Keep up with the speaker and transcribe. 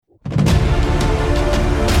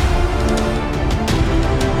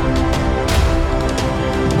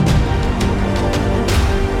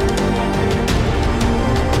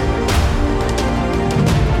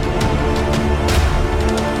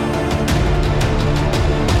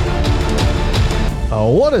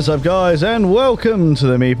What is up, guys, and welcome to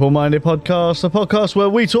the Meeple Minded Podcast, a podcast where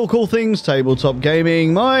we talk all things tabletop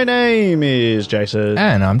gaming. My name is Jason.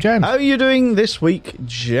 And I'm James. How are you doing this week,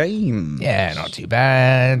 James? Yeah, not too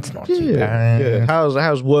bad. Not too bad. Good.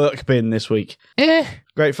 How's work been this week?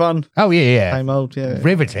 Great fun? Oh, yeah. Same old, yeah.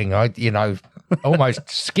 Riveting. Almost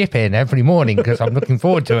skipping every morning because I'm looking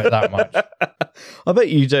forward to it that much. I bet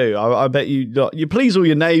you do. I bet you please all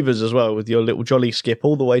your neighbours as well with your little jolly skip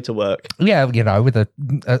all the way to work. Yeah, with a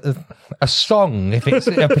song. If it's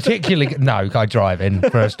a particularly... No, I drive in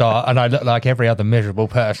for a start and I look like every other miserable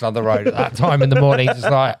person on the road at that time in the morning. It's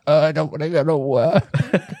like, I don't want to go to work.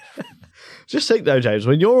 Just think though, James,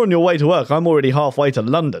 when you're on your way to work, I'm already halfway to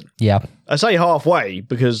London. Yeah. I say halfway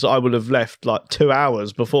because I would have left like 2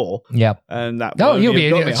 hours before. Yeah. And that. Oh, you'll be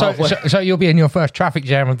in. So you'll be in your first traffic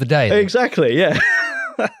jam of the day. Then. Exactly. Yeah.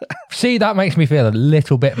 See, that makes me feel a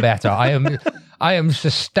little bit better. I am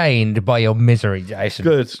sustained by your misery, Jason.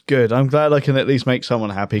 Good. I'm glad I can at least make someone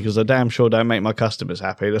happy because I damn sure don't make my customers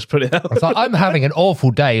happy. Let's put it that way. It's like, I'm having an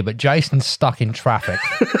awful day, but Jason's stuck in traffic.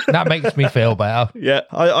 That makes me feel better. Yeah,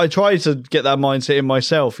 I try to get that mindset in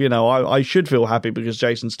myself. You know, I should feel happy because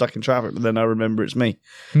Jason's stuck in traffic, but then I remember it's me.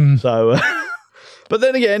 So... But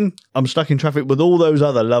then again, I'm stuck in traffic with all those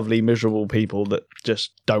other lovely, miserable people that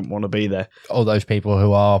just don't want to be there. All those people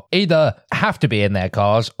who are either have to be in their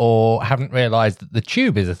cars or haven't realised that the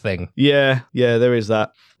tube is a thing. Yeah, there is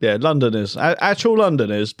that. Yeah, Londoners, actual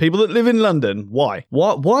Londoners, people that live in London. Why?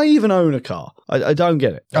 Why even own a car? I don't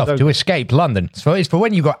get it. To escape London. So it's for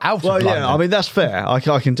when you got out of London. Yeah, I mean, that's fair. I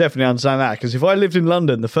can definitely understand that because if I lived in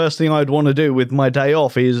London, the first thing I'd want to do with my day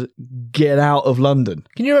off is get out of London.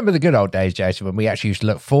 Can you remember the good old days, Jason, when we actually used to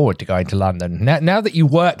look forward to going to London? Now that you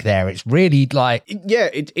work there, it's really like... Yeah,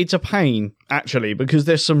 it's a pain, actually, because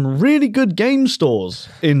there's some really good game stores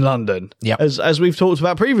in London. Yeah. As we've talked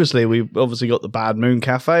about previously, we've obviously got the Bad Moon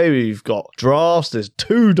Cafe, we've got Drafts, there's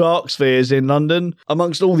 2 Dark Spheres in London,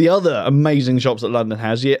 amongst all the other amazing shops that London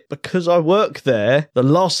has. Yet, because I work there, the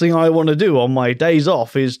last thing I want to do on my days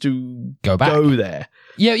off is to go there.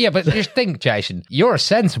 Yeah, but just think, Jason, you're a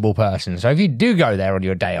sensible person. So if you do go there on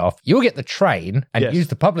your day off, you'll get the train and use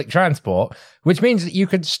the public transport, which means that you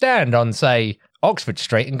could stand on, say, Oxford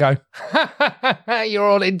Street and go, you're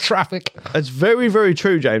all in traffic. That's very, very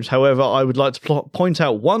true, James. However, I would like to point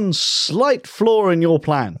out one slight flaw in your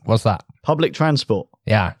plan. What's that? Public transport.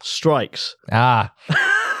 Yeah. Strikes.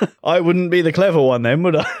 I wouldn't be the clever one then,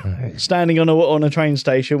 would I? Standing on a train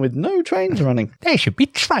station with no trains running. There should be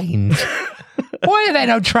trains. Why are there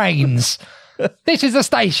no trains? This is a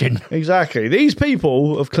station. Exactly. These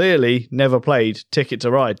people have clearly never played Ticket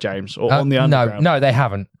to Ride, James, or on the Underground. No, they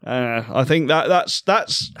haven't. I think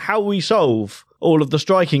that's how we solve all of the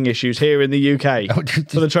striking issues here in the UK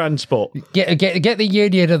for the transport. Get the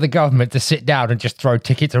union of the government to sit down and just throw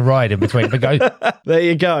Ticket to Ride in between and go... There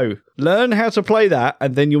you go. Learn how to play that,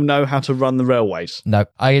 and then you'll know how to run the railways. No,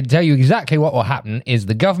 I can tell you exactly what will happen is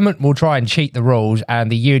the government will try and cheat the rules,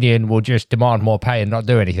 and the union will just demand more pay and not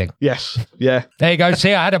do anything. Yes, yeah. There you go.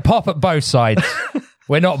 See, I had a pop at both sides.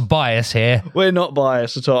 We're not biased here. We're not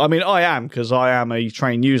biased at all. I mean, I am, because I am a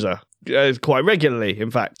train user. Quite regularly, in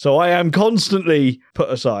fact. So I am constantly put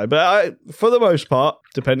aside. But for the most part,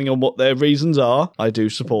 depending on what their reasons are, I do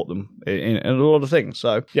support them in a lot of things.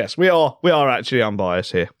 So yes, we are actually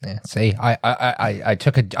unbiased here. Yeah, see, I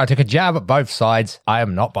took a jab at both sides. I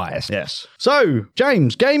am not biased. Yes. So,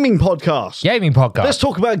 James, gaming podcast. Let's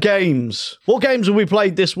talk about games. What games have we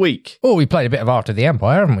played this week? Oh, we played a bit of After the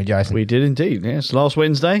Empire, haven't we, Jason? We did indeed, yes. Last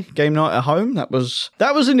Wednesday, game night at home. That was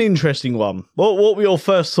an interesting one. What were your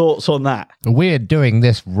first thoughts on that? We're doing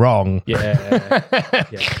this wrong. Yeah.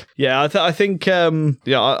 I think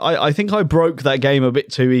I think I broke that game a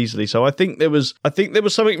bit too easily. So I think there was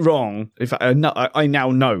something wrong. In fact, I now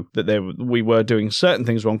know that we were doing certain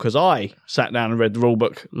things wrong because I sat down and read the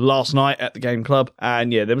rulebook last night at the game club,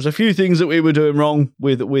 and there was a few things that we were doing wrong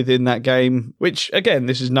within that game. Which again,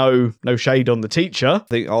 this is no shade on the teacher. I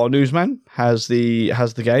think our newsman has the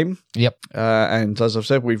game. Yep. And as I've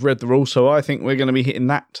said, we've read the rules, so I think we're going to be hitting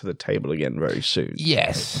that to the table again very soon.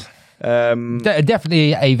 Yes.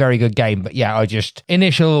 Definitely a very good game, but yeah, I just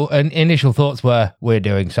initial thoughts were we're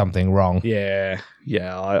doing something wrong. Yeah.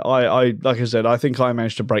 I like I said, I think I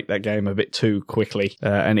managed to break that game a bit too quickly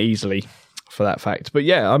and easily for that fact. But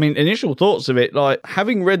yeah, I mean, initial thoughts of it, like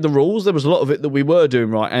having read the rules, there was a lot of it that we were doing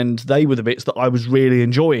right, and they were the bits that I was really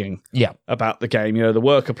enjoying about the game. You know, the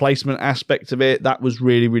worker placement aspect of it, that was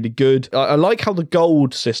really, really good. I like how the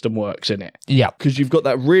gold system works in it. Yeah. Because you've got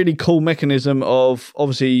that really cool mechanism of,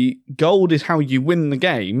 obviously, gold is how you win the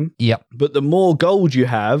game. Yep. But the more gold you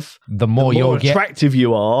have, the more attractive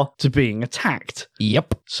you are to being attacked.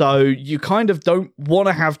 Yep. So you kind of don't want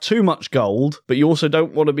to have too much gold, but you also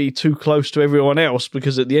don't want to be too close to everyone else,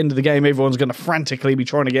 because at the end of the game, everyone's going to frantically be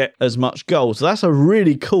trying to get as much gold. So that's a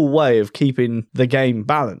really cool way of keeping the game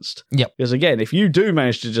balanced. Yep. Because again, if you do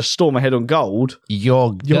manage to just storm ahead on gold,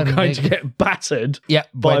 you're going to get battered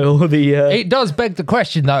by all the... It does beg the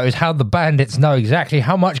question, though, is how the bandits know exactly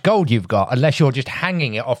how much gold you've got, unless you're just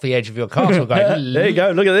hanging it off the edge of your castle going... There you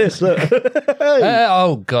go, look at this. Look.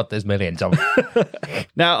 Oh, God, there's millions of them.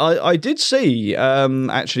 Now, I did see,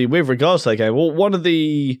 actually, with regards to that game, well, one of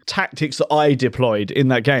the tactics that I deployed in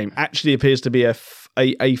that game actually appears to be a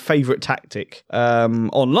favourite tactic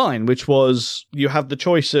online, which was you have the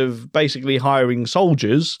choice of basically hiring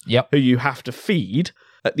soldiers who you have to feed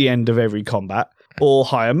at the end of every combat, or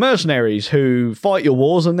hire mercenaries who fight your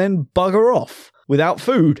wars and then bugger off without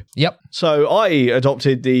food. Yep. So I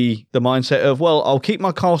adopted the mindset of, well, I'll keep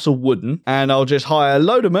my castle wooden and I'll just hire a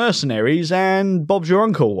load of mercenaries and Bob's your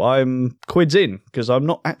uncle. I'm quids in because I'm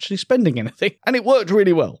not actually spending anything. And it worked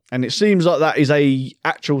really well. And it seems like that is a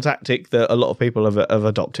actual tactic that a lot of people have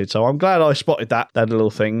adopted. So I'm glad I spotted that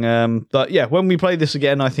little thing. But yeah, when we play this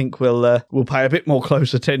again, I think we'll pay a bit more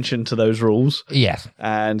close attention to those rules. Yes.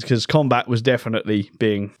 And because combat was definitely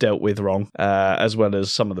being dealt with wrong, as well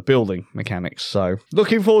as some of the building mechanics. So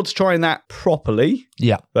looking forward to trying that properly.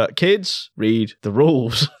 Yeah. But kids, read the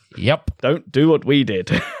rules. Yep. Don't do what we did.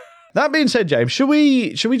 That being said, James, should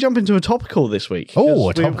we jump into a topical this week?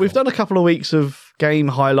 Oh, we've done a couple of weeks of game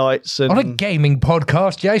highlights and on a gaming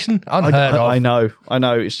podcast, Jason. Unheard of. I know.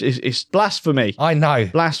 It's blasphemy. I know.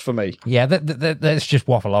 Blasphemy. Yeah, let's just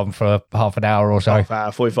waffle on for half an hour or so. Half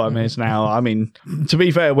hour, 45 minutes now. I mean, to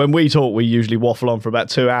be fair, when we talk, we usually waffle on for about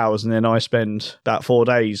 2 hours, and then I spend about 4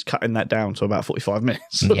 days cutting that down to about 45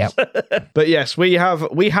 minutes. Yep. But yes, we have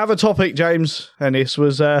a topic, James, and this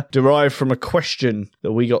was derived from a question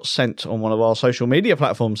that we got sent on one of our social media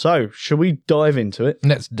platforms. So, should we dive into it?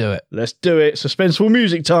 Let's do it. Let's do it. Suspenseful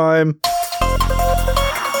music time.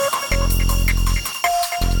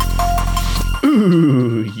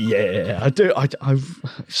 Ooh, yeah. I'm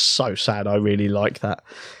so sad. I really like that.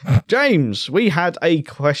 James, we had a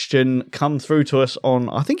question come through to us on,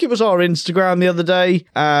 I think it was our Instagram the other day,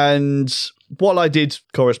 and while I did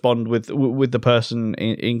correspond with the person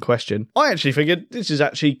in question, I actually figured this is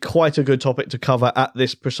actually quite a good topic to cover at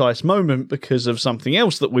this precise moment because of something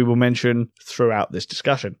else that we will mention throughout this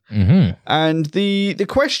discussion. Mm-hmm. And the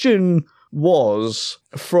question was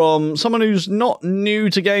from someone who's not new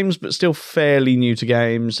to games, but still fairly new to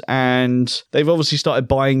games. And they've obviously started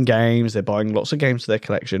buying games. They're buying lots of games to their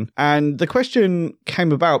collection. And the question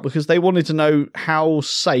came about because they wanted to know how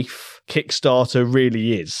safe Kickstarter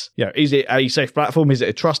really is. You know, is it a safe platform? Is it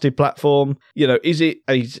a trusted platform? You know, is it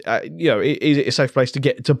is it a safe place to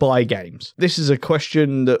get to buy games? This is a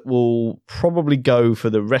question that will probably go for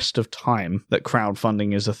the rest of time that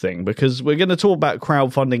crowdfunding is a thing, because we're going to talk about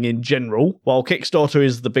crowdfunding in general. While Kickstarter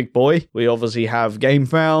is the big boy, we obviously have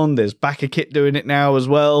GameFound, there's BackerKit doing it now as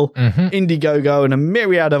well, Indiegogo, and a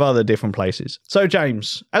myriad of other different places. So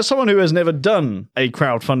James, as someone who has never done a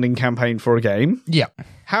crowdfunding campaign for a game,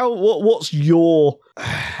 what's your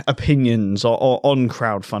opinions on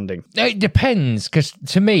crowdfunding? It depends, because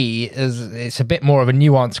to me, it's a bit more of a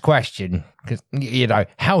nuanced question. Because, you know,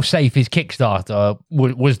 how safe is Kickstarter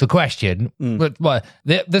was the question. But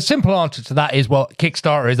the simple answer to that is, well,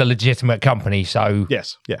 Kickstarter is a legitimate company, so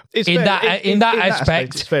yes, yeah. In that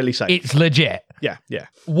aspect, it's fairly safe. It's legit. Yeah.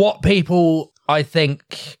 What people, I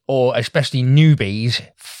think, or especially newbies,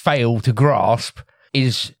 fail to grasp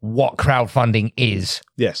is what crowdfunding is.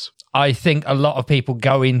 Yes. I think a lot of people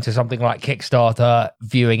go into something like Kickstarter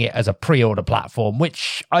viewing it as a pre-order platform,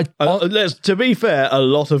 which to be fair, a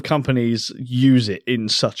lot of companies use it in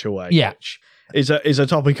such a way. Yeah. Which is a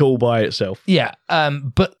topic all by itself. Yeah.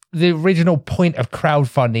 But the original point of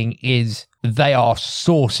crowdfunding is they are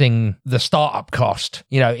sourcing the startup cost.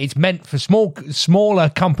 You know, it's meant for smaller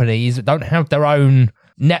companies that don't have their own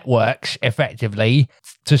networks effectively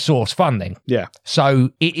to source funding. Yeah.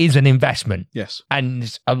 So it is an investment. Yes.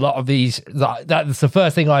 And a lot of these, that's the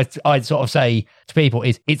first thing I'd sort of say to people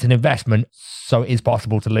is it's an investment, so it is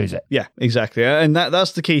possible to lose it. Yeah, exactly. And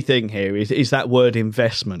that's the key thing here is that word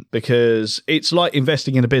investment, because it's like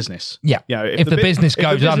investing in a business. Yeah. You know, if the business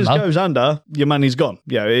goes under, your money's gone.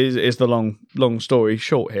 Yeah, is the long story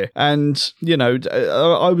short here. And, you know,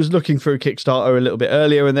 I was looking through Kickstarter a little bit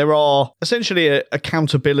earlier, and there are essentially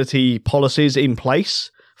accountability policies in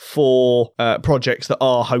place for projects that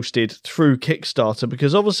are hosted through Kickstarter,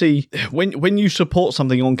 because obviously when you support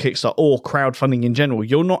something on Kickstarter or crowdfunding in general,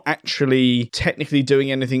 you're not actually technically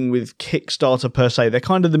doing anything with Kickstarter per se. They're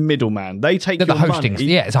kind of the middleman. They take your hosting money.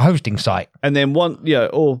 Yeah, it's a hosting site. And then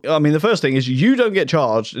the first thing is you don't get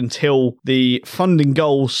charged until the funding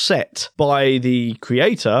goal set by the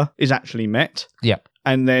creator is actually met. Yeah.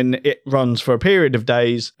 And then it runs for a period of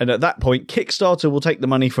days. And at that point, Kickstarter will take the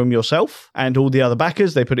money from yourself and all the other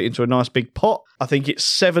backers. They put it into a nice big pot. I think it's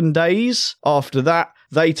 7 days after that.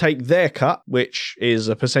 They take their cut, which is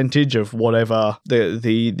a percentage of whatever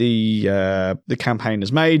the campaign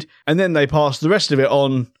has made, and then they pass the rest of it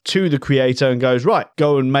on to the creator and goes, right,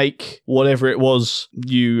 go and make whatever it was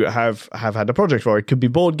you have had a project for. It could be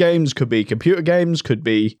board games, could be computer games, could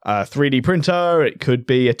be a 3D printer, it could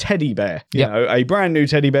be a teddy bear, you know, a brand new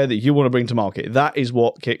teddy bear that you want to bring to market. That is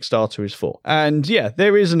what Kickstarter is for. And yeah,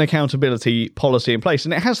 there is an accountability policy in place,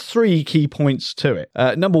 and it has 3 key points to it.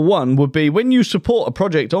 Number 1 would be when you support a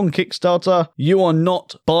project on Kickstarter, you are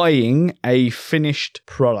not buying a finished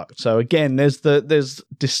product. So again, there's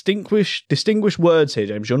distinguished words here,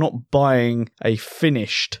 James. You're not buying a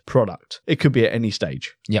finished product. It could be at any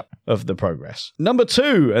stage of the progress. Number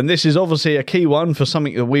 2, and this is obviously a key one for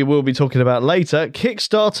something that we will be talking about later,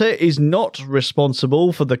 Kickstarter is not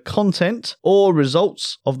responsible for the content or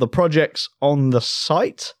results of the projects on the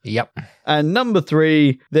site. Yep. And number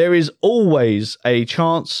 3, there is always a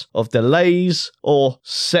chance of delays or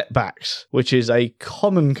setbacks, which is a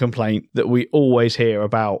common complaint that we always hear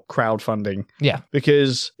about crowdfunding. Yeah.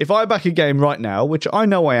 Because if I back a game right now, which I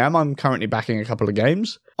know I'm currently backing a couple of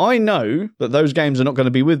games, I know that those games are not going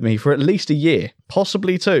to be with me for at least a year,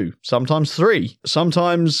 possibly 2, sometimes 3,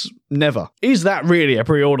 sometimes never. Is that really a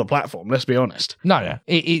pre-order platform? Let's be honest. No.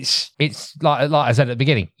 It's like I said at the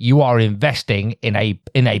beginning, you are investing in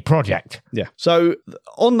a project. Yeah. So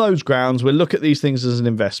on those grounds, we'll look at these things as an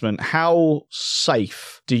investment. How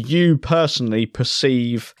safe do you personally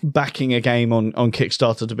perceive backing a game on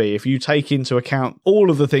Kickstarter to be? If you take into account all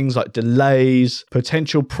of the things like delays,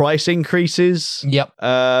 potential price increases,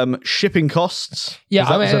 shipping costs. Yeah,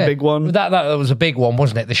 that was a big one. That was a big one,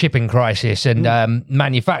 wasn't it? The shipping crisis and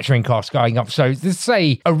manufacturing costs going up. So let's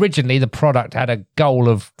say originally the product had a goal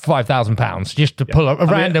of £5,000, just to pull a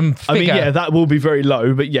random figure. I mean, that will be very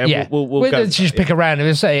low, but we'll go. Let's just pick a random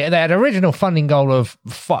and say they had an original funding goal of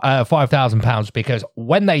 £5,000 because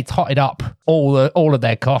when they totted up all of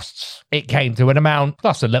their costs, it came to an amount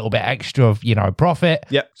plus a little bit extra of profit.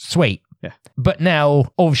 Yep. Sweet. Yeah. But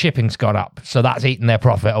now all the shipping's gone up, so that's eaten their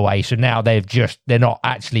profit away. So now they're not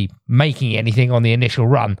actually making anything on the initial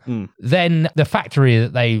run. Then the factory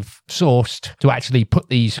that they've sourced to actually put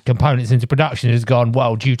these components into production has gone,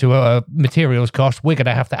 well, due to materials cost, we're going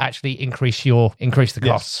to have to actually increase the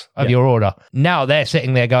costs of your order. Now they're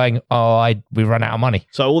sitting there going, we run out of money.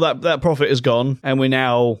 So all that profit is gone, and we're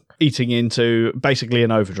now eating into basically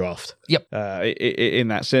an overdraft. Yep. In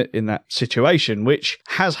that situation, which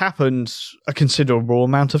has happened a considerable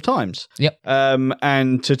amount of times. Yep.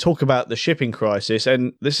 And to talk about the shipping crisis,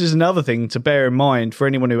 and this is another thing to bear in mind for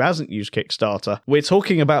anyone who hasn't used Kickstarter. We're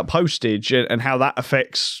talking about postage and how that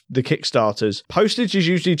affects the Kickstarters. Postage is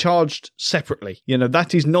usually charged separately.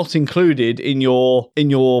 That is not included in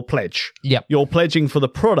your pledge. Yep. You're pledging for the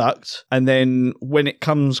product, and then when it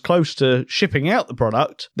comes close to shipping out the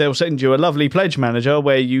product, they'll send you a lovely pledge manager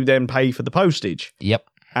where you then pay for the postage. Yep.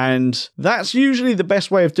 And that's usually the best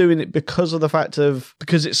way of doing it because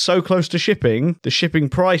it's so close to shipping, the shipping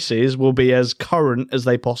prices will be as current as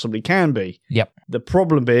they possibly can be. Yep. The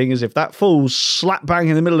problem being is if that falls slap bang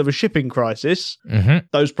in the middle of a shipping crisis,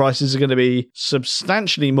 those prices are going to be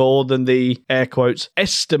substantially more than the, air quotes,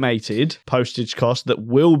 estimated postage cost that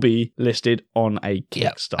will be listed on a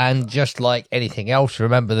Kickstarter. And just like anything else,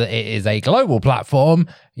 remember that it is a global platform.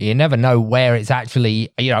 You never know where it's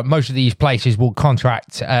actually, most of these places will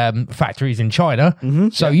contract factories in China.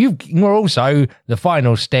 So you're also, the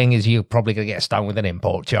final sting is you're probably going to get stung with an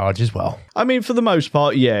import charge as well. I mean, for the most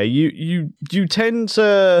part, yeah, you tend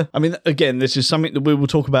to, I mean, again, this is something that we will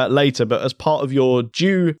talk about later, but as part of your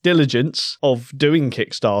due diligence of doing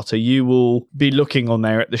Kickstarter, you will be looking on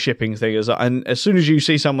there at the shipping thing. And as soon as you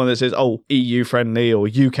see someone that says, EU friendly or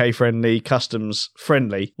UK friendly, customs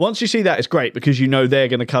friendly, once you see that, it's great because they're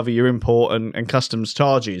going to cover your import and customs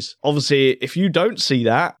charges. Obviously, if you don't see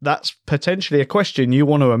that, that's potentially a question you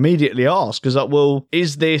want to immediately ask, because well,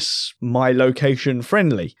 is this my location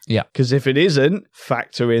friendly? Yeah. Because if it isn't,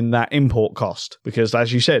 factor in that import cost. Because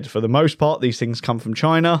as you said, for the most part, these things come from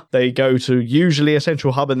China. They go to usually a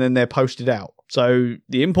central hub and then they're posted out. So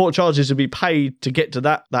the import charges will be paid to get to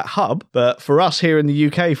that hub. But for us here in the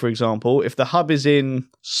UK, for example, if the hub is in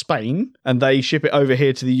Spain and they ship it over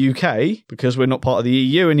here to the UK, because we're not part of the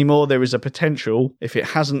EU anymore, there is a potential, if it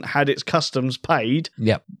hasn't had its customs paid,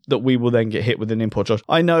 that we will then get hit with an import charge.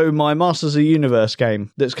 I know my Masters of the Universe game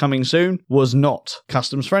that's coming soon was not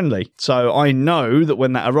customs friendly. So I know that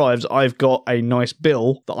when that arrives, I've got a nice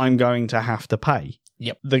bill that I'm going to have to pay.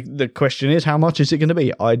 Yep. The question is, how much is it going to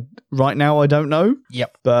be? Right now, I don't know.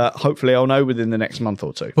 Yep. But hopefully I'll know within the next month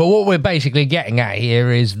or two. But what we're basically getting at here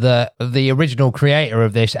is that the original creator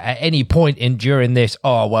of this, at any point during this,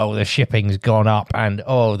 the shipping's gone up and,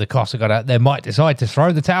 the costs are gone up, they might decide to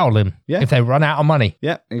throw the towel in if they run out of money.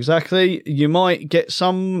 Yeah, exactly. You might get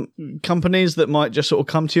some companies that might just sort of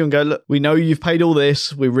come to you and go, look, we know you've paid all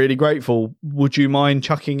this. We're really grateful. Would you mind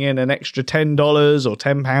chucking in an extra $10 or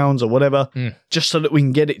 £10 or whatever, just so that we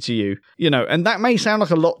can get it to you? And that may sound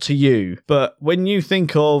like a lot to you, but when you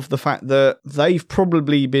think of the fact that they've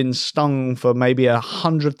probably been stung for maybe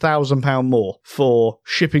 £100,000 more for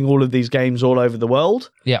shipping all of these games all over the world,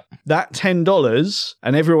 that $10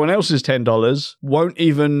 and everyone else's $10 won't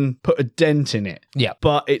even put a dent in it.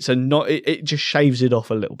 But it just shaves it off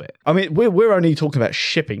a little bit. I mean, we're only talking about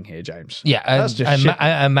shipping here, James.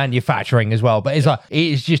 And manufacturing as well. But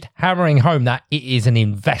it's just hammering home that it is an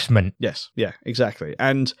investment. Yes, yeah, exactly.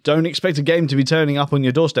 And don't expect a game to be turning up on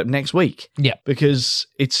your doorstep next week. Because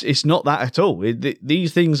it's not that at all.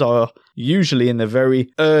 These things are usually in the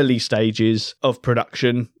very early stages of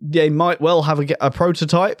production. They might well have a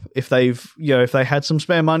prototype if they had some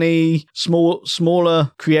spare money.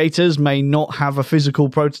 Smaller creators may not have a physical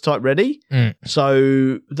prototype ready.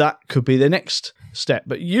 So that could be the next step.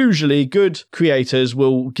 But usually good creators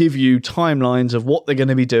will give you timelines of what they're going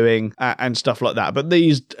to be doing and stuff like that. But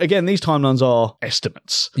these timelines are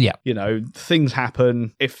estimates. Things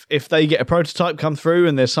happen. If they get a prototype come through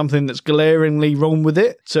and there's something that's glaringly wrong with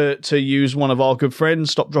it, to use one of our good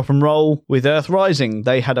friends, Stop, Drop and Roll, with Earth Rising,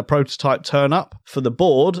 they had a prototype turn up for the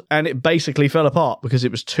board and it basically fell apart because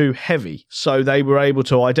it was too heavy. So they were able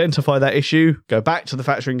to identify that issue, go back to the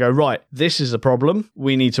factory and go, right, this is a problem.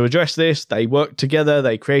 We need to address this. They worked together.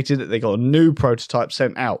 They created it. They got a new prototype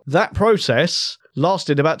sent out. That process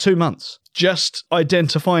lasted about 2 months. Just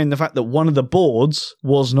identifying the fact that one of the boards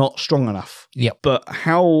was not strong enough. But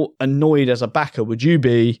how annoyed as a backer would you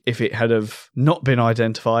be if it had have not been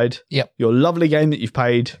identified? Your lovely game that you've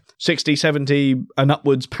paid 60, 70 and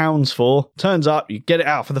upwards pounds for, turns up, you get it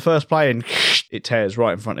out for the first play and it tears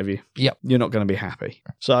right in front of you. You're not going to be happy.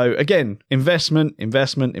 So again, investment.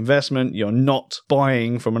 You're not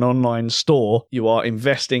buying from an online store. You are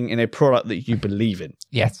investing in a product that you believe in.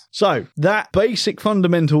 Yes. So that basic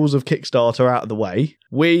fundamentals of Kickstarter out of the way,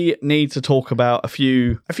 we need to talk about a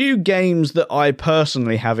few games that I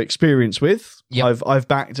personally have experience with. I've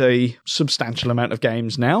backed a substantial amount of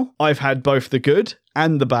games now. I've had both the good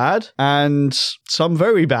and the bad, and some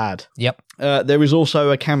very bad. There is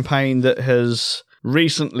also a campaign that has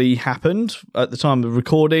recently happened. At the time of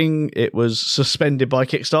recording, it was suspended by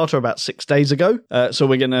Kickstarter about 6 days ago. So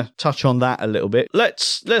we're going to touch on that a little bit.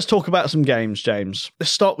 Let's talk about some games, James.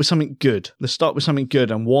 Let's start with something good.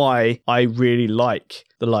 And why I really like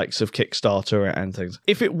the likes of Kickstarter and things.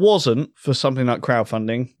 If it wasn't for something like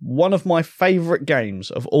crowdfunding, one of my favourite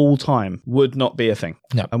games of all time would not be a thing.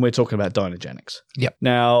 And we're talking about Dynagenics.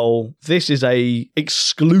 Now, this is a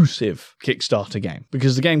exclusive Kickstarter game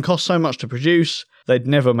because the game costs so much to produce. They'd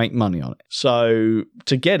never make money on it. So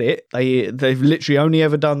to get it, they've literally only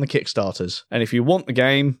ever done the Kickstarters. And if you want the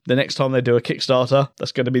game, the next time they do a Kickstarter,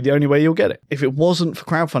 that's going to be the only way you'll get it. If it wasn't for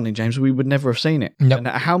crowdfunding, James, we would never have seen it. And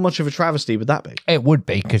how much of a travesty would that be? It would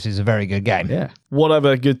be, because it's a very good game. What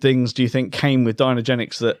other good things do you think came with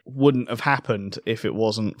Dynagenics that wouldn't have happened if it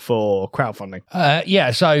wasn't for crowdfunding?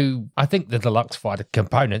 So I think the deluxe fighter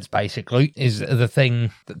components basically is the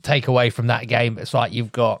thing that take away from that game. It's like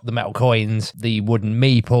you've got the metal coins, the wooden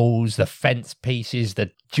meeples, the fence pieces,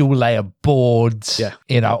 the dual layer boards,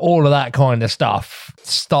 all of that kind of stuff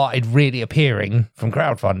started really appearing from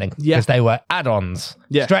crowdfunding because they were add-ons,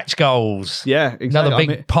 stretch goals. Yeah, exactly. Another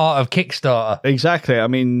big part of Kickstarter. Exactly. I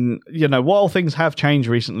mean, while things have changed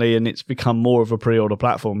recently and it's become more of a pre-order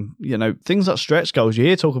platform, things like stretch goals, you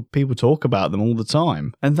hear people talk about them all the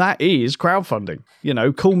time. And that is crowdfunding.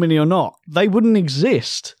 Cool Mini or not, they wouldn't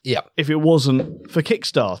exist if it wasn't for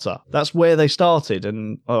Kickstarter. That's where they started.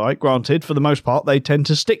 And all right, granted, for the most part, they tend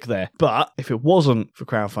to stick there. But if it wasn't for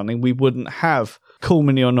crowdfunding, we wouldn't have Cool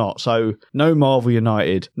Mini or not. So no Marvel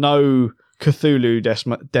United, no Cthulhu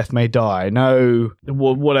Death May Die, no,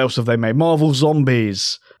 what else have they made? Marvel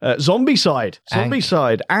Zombies, Zombicide,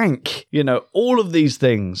 Ankh, all of these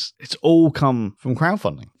things, it's all come from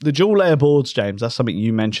crowdfunding. The dual layer boards, James, that's something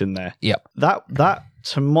you mentioned there. Yep. That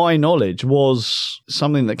to my knowledge, was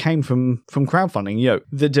something that came from crowdfunding.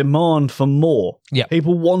 The demand for more. Yeah.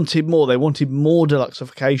 People wanted more. They wanted more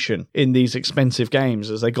deluxification in these expensive games.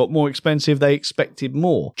 As they got more expensive, they expected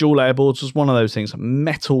more. Dual layer boards was one of those things.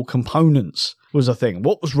 Metal components was a thing.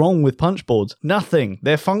 What was wrong with punch boards? Nothing.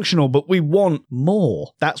 They're functional, but we want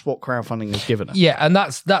more. That's what crowdfunding has given us. Yeah, and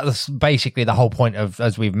that's basically the whole point of,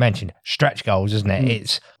 as we've mentioned, stretch goals, isn't it?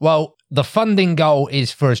 It's, the funding goal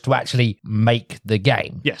is for us to actually make the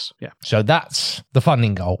game. Yes, yeah. So that's the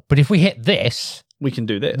funding goal. But if we hit this, we can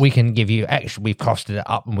do this. We can give you extra. We've costed it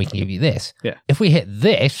up and we can give you this. Yeah. If we hit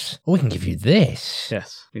this, we can give you this.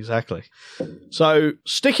 Yes, exactly. So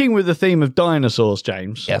sticking with the theme of dinosaurs,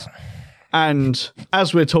 James. Yes. And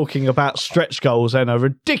as we're talking about stretch goals and a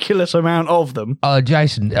ridiculous amount of them.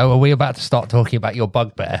 Jason, are we about to start talking about your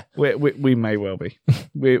bugbear? We may well be.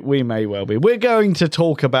 we may well be. We're going to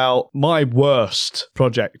talk about my worst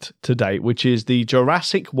project to date, which is the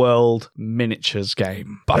Jurassic World miniatures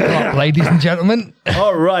game. Buckle up, ladies and gentlemen.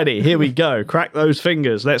 Alrighty, here we go. Crack those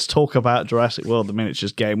fingers. Let's talk about Jurassic World, the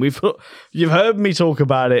miniatures game. You've heard me talk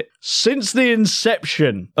about it since the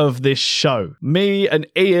inception of this show. Me and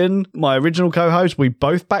Ian, my original co-host, we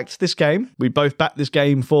both backed this game. We both backed this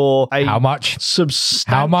game for a how much?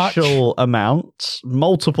 Substantial amount,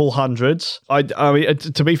 multiple hundreds. I mean,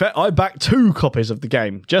 to be fair, I backed 2 copies of the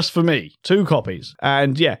game just for me, 2 copies,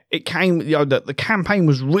 and yeah, it came. The campaign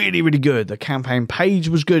was really, really good. The campaign page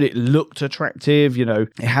was good. It looked attractive.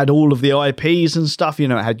 It had all of the IPs and stuff.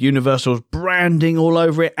 It had Universal's branding all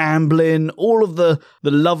over it, Amblin, all of the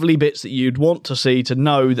lovely bits that you'd want to see to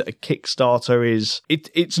know that a Kickstarter is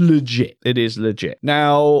it's legit. It is legit.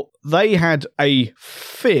 Now, they had a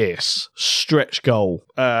fierce stretch goal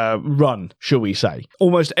run, shall we say.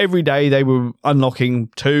 Almost every day they were unlocking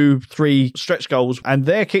 2-3 stretch goals, and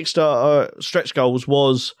their Kickstarter stretch goals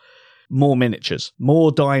was more miniatures,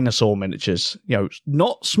 more dinosaur miniatures,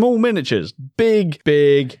 not small miniatures, big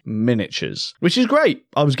miniatures, which is great.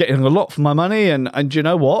 I was getting a lot for my money, and you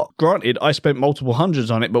know what? Granted, I spent multiple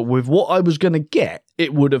hundreds on it, but with what I was going to get,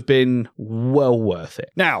 it would have been well worth it.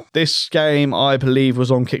 Now, this game, I believe, was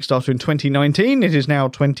on Kickstarter in 2019. It is now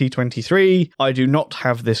 2023. I do not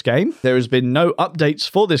have this game. There has been no updates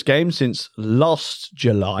for this game since last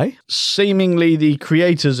July. Seemingly, the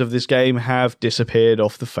creators of this game have disappeared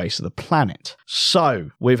off the face of the planet. So,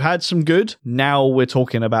 we've had some good. Now we're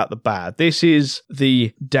talking about the bad. This is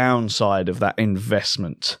the downside of that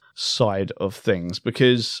investment side of things,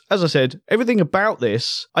 because as I said, everything about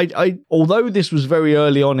this, I although this was very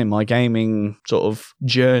early on in my gaming sort of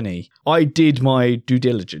journey, I did my due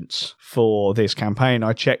diligence for this campaign.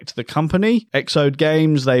 I checked the company, Exode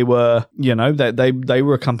Games. They were, they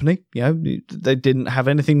were a company. They didn't have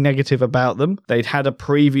anything negative about them. They'd had a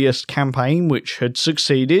previous campaign which had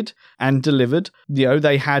succeeded and delivered.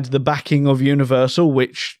 They had the backing of Universal,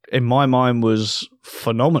 which in my mind was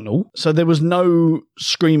phenomenal. So there was no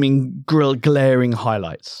screaming, glaring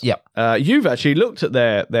highlights. Yep. You've actually looked at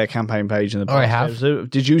their campaign page in the past. I have. So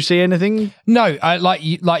did you see anything? No, like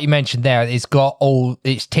you mentioned there, it's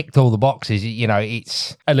ticked all the boxes.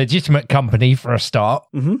 It's a legitimate company for a start.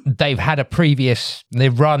 Mm-hmm.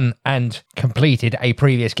 They've run and completed a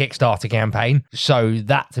previous Kickstarter campaign. So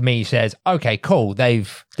that to me says, okay, cool.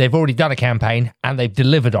 They've already done a campaign and they've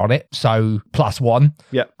delivered on it. So +1.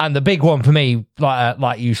 Yeah. And the big one for me,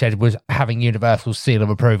 like you said, was having Universal's seal of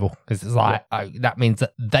approval, because it's that means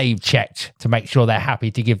that they've checked to make sure they're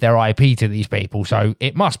happy to give their IP to these people. So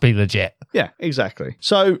it must be legit. Yeah, exactly.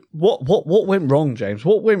 So what went wrong, James?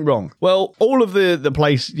 What went wrong? Well, all of the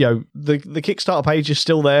place, the Kickstarter page is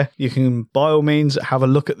still there. You can by all means have a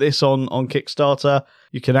look at this on Kickstarter.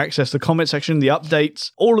 You can access the comment section, the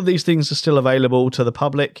updates. All of these things are still available to the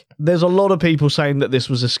public. There's a lot of people saying that this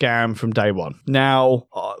was a scam from day one. Now,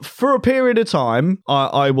 for a period of time,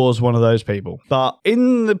 I was one of those people. But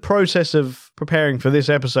in the process of preparing for this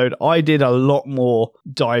episode, I did a lot more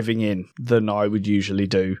diving in than I would usually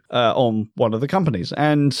do on one of the companies.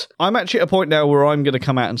 And I'm actually at a point now where I'm going to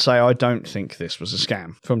come out and say I don't think this was a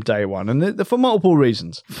scam from day one, and for multiple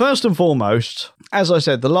reasons. First and foremost, as I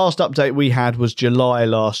said, the last update we had was July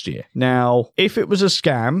last year. Now, if it was a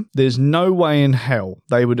scam, there's no way in hell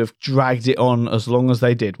they would have dragged it on as long as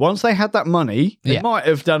they did. Once they had that money, they might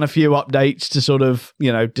have done a few updates to sort of,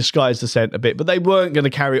 disguise the scent a bit, but they weren't going to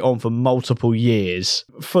carry it on for multiple years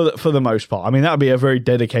for the most part. I mean, that would be a very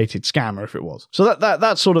dedicated scammer if it was. So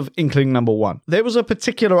that's sort of inkling number one. There was a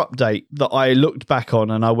particular update that I looked back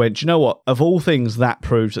on and I went, you know what? Of all things, that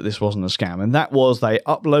proves that this wasn't a scam. And that was they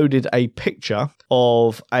uploaded a picture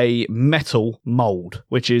of a metal mold,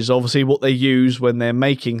 which is obviously what they use when they're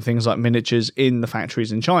making things like miniatures in the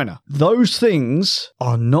factories in China. Those things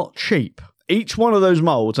are not cheap. Each one of those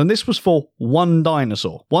molds, and this was for one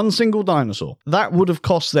single dinosaur, that would have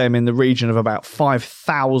cost them in the region of about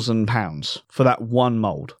 £5,000 for that one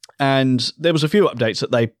mold. And there was a few updates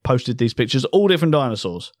that they posted these pictures, all different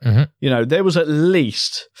dinosaurs. Mm-hmm. There was at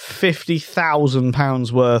least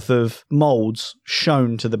 £50,000 worth of molds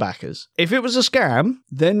shown to the backers. If it was a scam,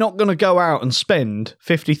 they're not going to go out and spend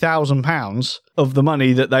 £50,000 of the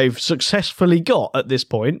money that they've successfully got at this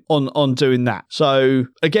point on doing that. So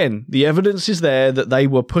again, the evidence is there that they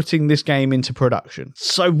were putting this game into production.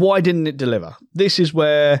 So why didn't it deliver? This is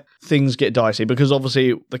where things get dicey, because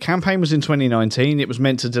obviously the campaign was in 2019. It was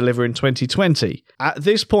meant to deliver in 2020. At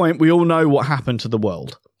this point, we all know what happened to the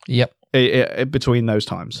world. Yep. Between those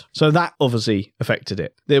times. So that obviously affected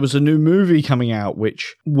it. There was a new movie coming out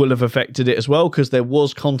which will have affected it as well, because there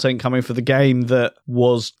was content coming for the game that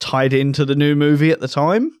was tied into the new movie at the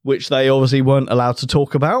time, which they obviously weren't allowed to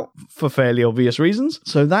talk about for fairly obvious reasons.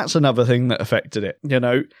 So that's another thing that affected it.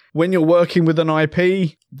 When you're working with an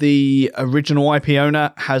IP, the original IP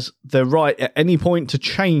owner has the right at any point to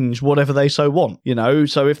change whatever they so want,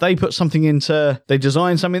 So if they put something they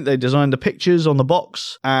designed the pictures on the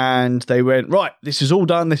box and they went, right, this is all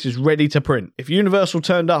done, this is ready to print. If Universal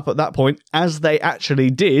turned up at that point, as they actually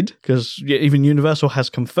did, because even Universal has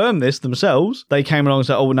confirmed this themselves, they came along and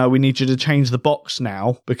said, oh no, we need you to change the box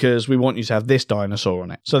now because we want you to have this dinosaur on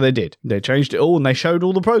it. So they did. They changed it all and they showed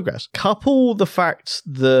all the progress. Couple the fact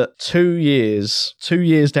that 2 years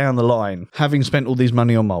down the line, having spent all these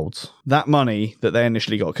money on molds, that money that they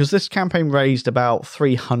initially got, because this campaign raised about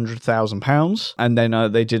 £300,000, and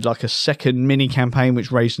then they did like a second mini campaign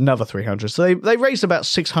which raised another 300. So they raised about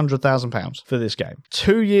 £600,000 for this game.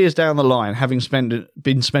 2 years down the line, having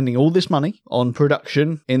been spending all this money on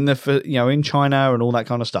production in in China and all that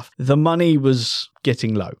kind of stuff, the money was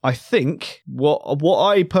getting low. I think what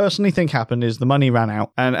I personally think happened is the money ran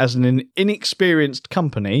out, and as an inexperienced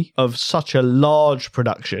company of such a large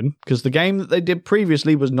production, because the game that they did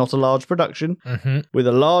previously was not a large production, with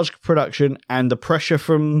a large production and the pressure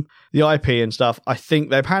from the IP and stuff, I think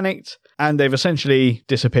they panicked and they've essentially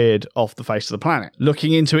disappeared off the face of the planet.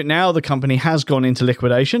 Looking into it now, the company has gone into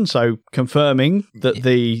liquidation, so confirming that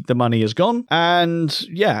the money is gone. And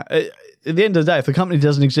at the end of the day, if the company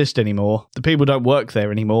doesn't exist anymore, the people don't work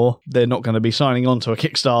there anymore, they're not going to be signing on to a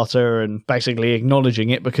Kickstarter and basically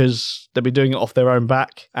acknowledging it, because they'll be doing it off their own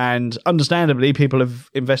back. And understandably, people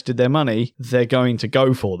have invested their money, they're going to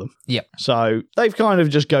go for them. Yep. So they've kind of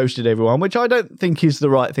just ghosted everyone, which I don't think is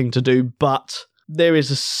the right thing to do, but there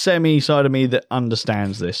is a semi-side of me that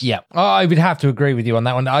understands this. Yeah, I would have to agree with you on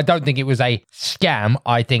that one. I don't think it was a scam.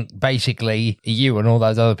 I think basically you and all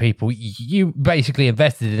those other people, you basically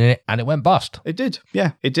invested in it and it went bust. It did,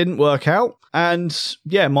 yeah. It didn't work out. And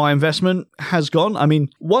yeah, my investment has gone. I mean,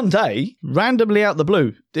 one day, randomly out the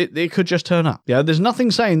blue, it could just turn up. Yeah, there's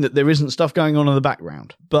nothing saying that there isn't stuff going on in the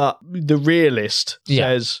background. But the realist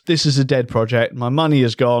says, this is a dead project. My money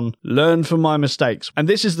is gone. Learn from my mistakes. And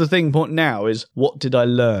this is the thing now is, what did I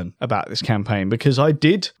learn about this campaign? Because I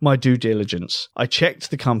did my due diligence. I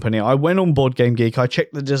checked the company. I went on Board Game Geek. I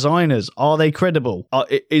checked the designers. Are they credible?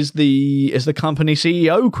 Is the company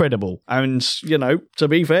CEO credible? And, to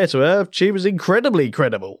be fair to her, she was incredibly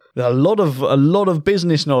credible. A lot of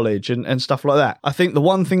business knowledge and stuff like that. I think the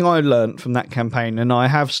one thing I learned from that campaign, and I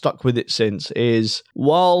have stuck with it since, is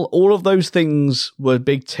while all of those things were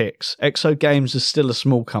big ticks, Exo Games is still a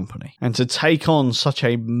small company. And to take on such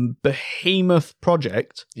a behemoth mammoth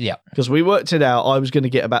project. Yeah. Because we worked it out, I was going to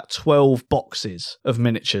get about 12 boxes of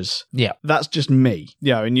miniatures. Yeah. That's just me.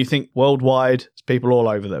 And you think worldwide, it's people all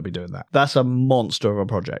over that'll be doing that. That's a monster of a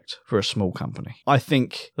project for a small company. I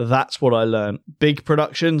think that's what I learned. Big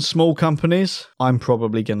productions, small companies, I'm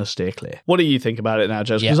probably going to steer clear. What do you think about it now,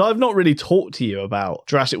 Jez? Because I've not really talked to you about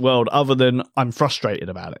Jurassic World other than I'm frustrated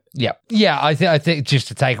about it. Yeah. Yeah, I think just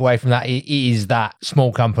to take away from that, it is that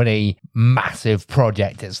small company, massive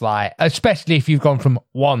project. It's like, especially if you've gone from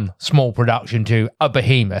one small production to a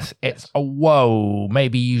behemoth, it's whoa,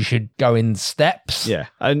 maybe you should go in steps. Yeah.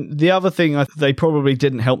 And the other thing they probably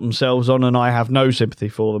didn't help themselves on, and I have no sympathy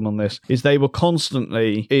for them on this, is they were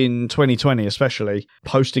constantly, in 2020 especially,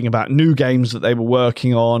 posting about new games that they were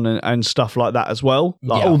working on and stuff like that as well.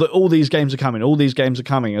 Like, all these games are coming. All these games are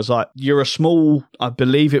coming. It's like, you're a small, I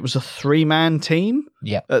believe it was a 3-man team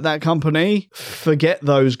at that company. Forget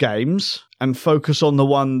those games and focus on the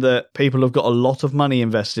one that people have got a lot of money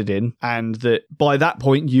invested in, and that by that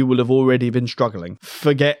point you will have already been struggling.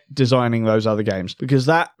 Forget designing those other games, because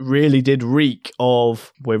that really did reek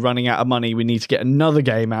of, we're running out of money, we need to get another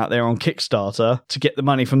game out there on Kickstarter to get the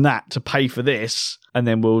money from that to pay for this, and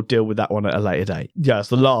then we'll deal with that one at a later date. Yeah, it's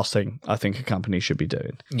the last thing I think a company should be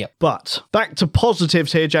doing. Yeah. But back to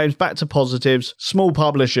positives here, James. Back to positives. Small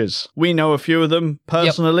publishers. We know a few of them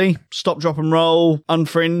personally. Stop, Drop and Roll,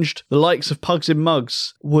 Unfringed, the likes of Pugs in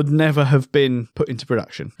Mugs would never have been put into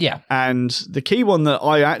production. Yeah. And the key one that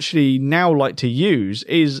I actually now like to use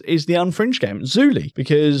is the Unfringed game, Zuli,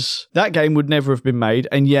 because that game would never have been made,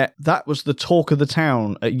 and yet that was the talk of the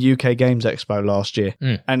town at UK Games Expo last year.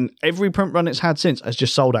 And every print run it's had since has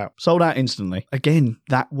just sold out instantly. Again,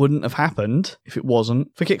 that wouldn't have happened if it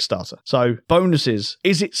wasn't for Kickstarter. So bonuses,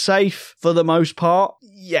 is it safe for the most part?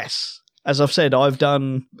 Yes. As I've said, I've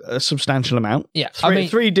done a substantial amount. Yeah.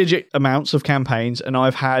 Three-digit amounts of campaigns, and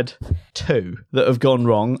I've had 2 that have gone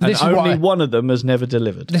wrong, and only one of them has never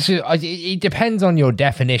delivered. It depends on your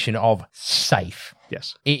definition of safe.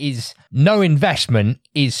 Yes. It is, no investment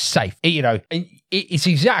is safe. It's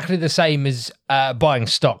exactly the same as buying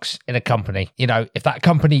stocks in a company. If that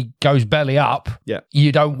company goes belly up,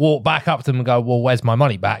 you don't walk back up to them and go, well, where's my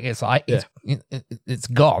money back? It's like, it's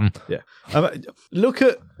gone. Yeah. Look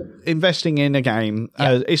at investing in a game.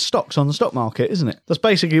 It's stocks on the stock market, isn't it? That's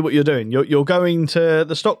basically what you're doing. You're going to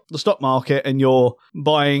the stock market and you're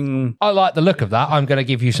buying. I like the look of that. I'm going to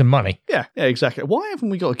give you some money. Yeah, exactly. Why haven't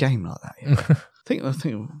we got a game like that yet? I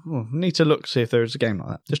think we need to see if there's a game like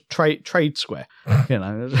that. Just trade Square,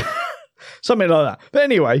 something like that. But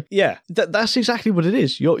anyway, that's exactly what it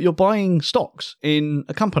is. You're buying stocks in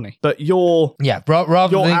a company, but your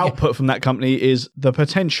output from that company is the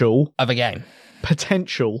potential of a game.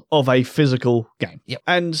 Potential of a physical game. Yep.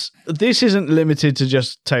 And this isn't limited to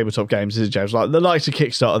just tabletop games, is it, James? Like the likes of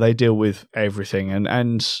Kickstarter, they deal with everything,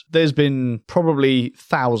 and there's been probably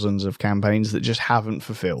thousands of campaigns that just haven't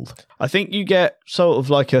fulfilled. I think you get sort of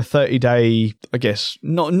like a 30-day, I guess,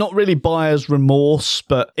 not really buyer's remorse,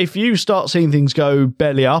 but if you start seeing things go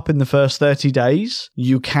belly up in the first 30 days,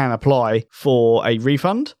 you can apply for a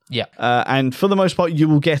refund. Yeah. And for the most part, you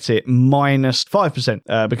will get it minus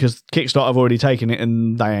 5% because Kickstarter have already taken it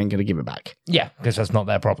and they ain't going to give it back. Yeah, because that's not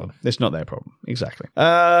their problem. It's not their problem. Exactly.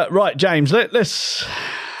 Right, James, let's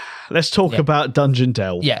talk about Dungeon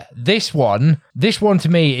Delve. Yeah, this one to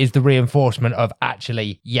me is the reinforcement of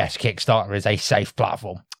actually, yes, Kickstarter is a safe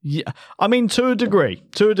platform. Yeah, I mean, to a degree,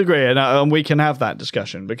 and we can have that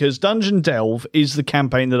discussion, because Dungeon Delve is the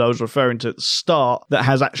campaign that I was referring to at the start that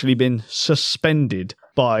has actually been suspended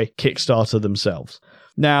by Kickstarter themselves.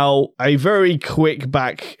 Now, a very quick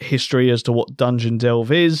back history as to what Dungeon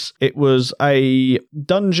Delve is. It was a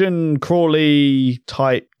dungeon crawly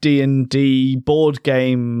type D&D board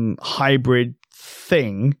game hybrid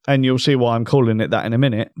thing, and you'll see why I'm calling it that in a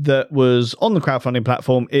minute, that was on the crowdfunding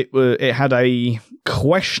platform. It had a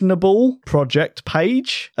questionable project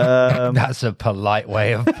page. That's a polite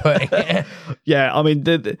way of putting it. Yeah, I mean,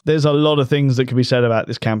 there's a lot of things that can be said about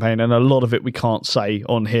this campaign, and a lot of it we can't say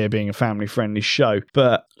on here being a family-friendly show.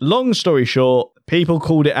 But long story short, people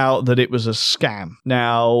called it out that it was a scam.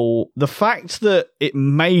 Now, the fact that it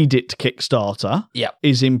made it to Kickstarter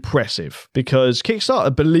is impressive, because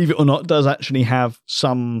Kickstarter, believe it or not, does actually have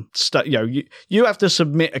some stuff. You have to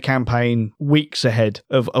submit a campaign weeks ahead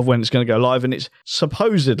of when it's going to go live, and it's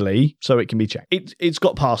supposedly so it can be checked. It's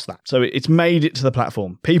got past that, so it's made it to the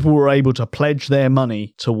platform. People were able to pledge their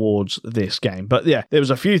money towards this game. But yeah, there was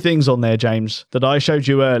a few things on there, James, that I showed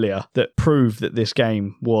you earlier that proved that this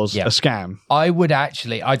game was a scam. I would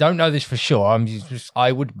actually, I don't know this for sure.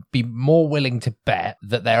 I would be more willing to bet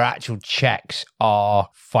that their actual checks are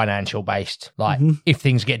financial based. Like, if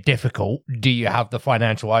things get difficult, do you have the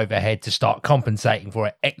financial overhead to start compensating for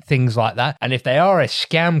it? Things like that. And if they are a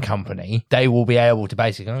scam company, they will be able to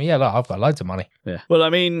basically go, yeah, look, I've got loads of money. Yeah. Well, I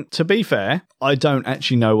mean, to be fair, I don't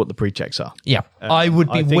actually know what the pre-checks are. Yeah. I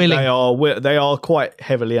would be willing. They are quite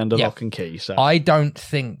heavily under lock and key. So I don't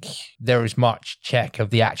think there is much check of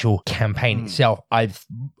the actual campaign itself. I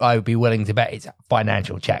would be willing to bet it's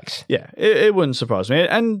financial checks. Yeah, it wouldn't surprise me.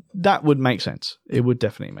 And that would make sense. It would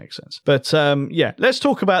definitely make sense. But yeah, let's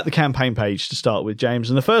talk about the campaign page to start with, James.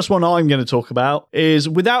 And the first one I'm going to talk about is,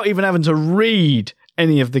 without even having to read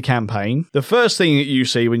any of the campaign, the first thing that you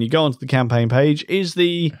see when you go onto the campaign page is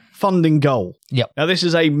the funding goal. Yep. Now, this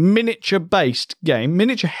is a miniature-based game,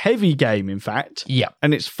 miniature-heavy game, in fact. Yep.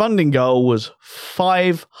 And its funding goal was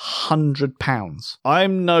 £500.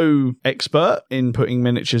 I'm no expert in putting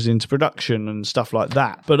miniatures into production and stuff like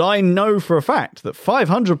that, but I know for a fact that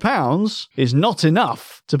 £500 is not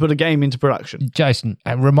enough to put a game into production. Jason,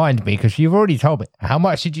 remind me, because you've already told me, how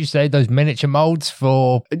much did you say those miniature molds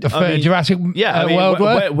for Jurassic World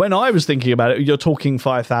were? When I was thinking about it, you're talking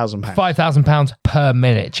 £5,000. £5,000 per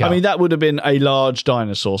miniature. I mean, that would have been a large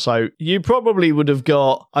dinosaur. So you probably would have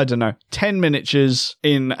got, I don't know, 10 miniatures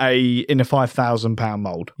in a £5,000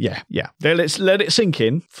 mold. Yeah. Let's let it sink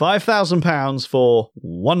in. £5,000 for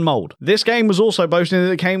one mold. This game was also boasting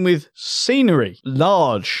that it came with scenery,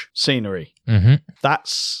 large scenery. Mm-hmm.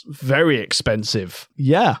 That's very expensive.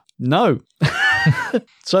 Yeah. No.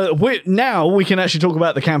 So now we can actually talk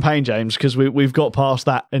about the campaign, James, because we've got past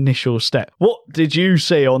that initial step. What did you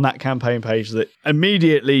see on that campaign page that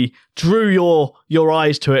immediately drew your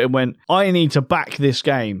eyes to it and went, I need to back this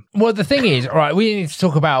game? Well, the thing is, right, we need to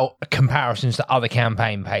talk about comparisons to other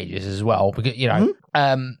campaign pages as well, because,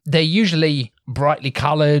 they're usually brightly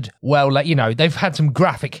coloured, they've had some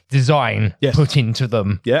graphic design put into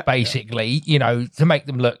them, basically, to make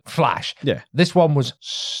them look flash. Yeah. This one was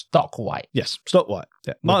stock white. Yes, stock white.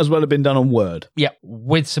 Yeah. Might as well have been done on Word. Yeah,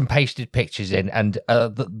 with some pasted pictures in, and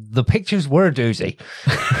the pictures were a doozy.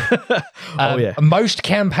 Most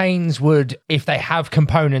campaigns would, if they have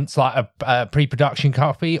components like a pre-production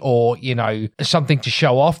copy or, something to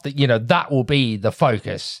show off, that will be the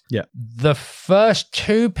focus. Yeah. The first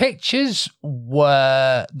two pictures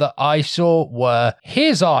that I saw were,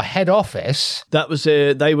 here's our head office. That was,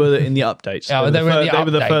 they were in the updates. They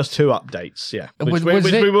were the first two updates, yeah. Which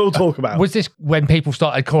we will talk about. Was this when people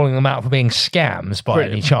started calling them out for being scams by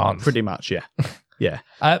any chance? Pretty much, yeah. Yeah.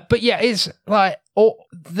 But yeah, it's like,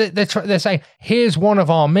 they're saying, here's one of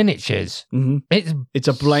our miniatures. Mm-hmm. It's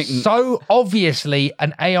a blatant, so obviously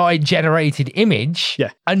an AI generated image,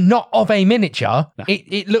 and not of a miniature. No.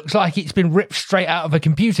 It looks like it's been ripped straight out of a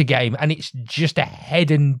computer game, and it's just a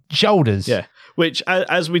head and shoulders. Yeah. Which,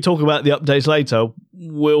 as we talk about the updates later,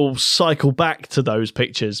 we'll cycle back to those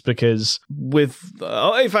pictures because in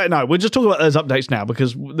fact, no, we'll just talk about those updates now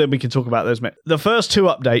because then we can talk about those. The first two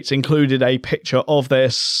updates included a picture of their,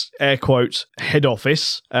 air quotes, head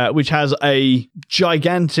office, which has a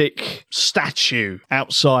gigantic statue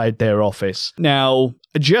outside their office. Now,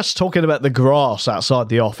 just talking about the grass outside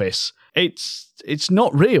the office, it's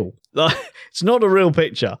not real. It's not a real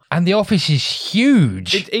picture. And the office is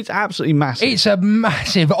huge. It's absolutely massive. It's a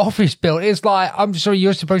massive office building. It's like, I'm sorry,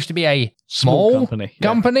 you're supposed to be a small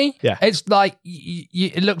company. Yeah. It's like,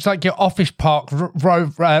 it looks like your office park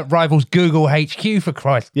rivals Google HQ, for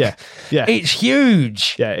Christ. Yeah. It's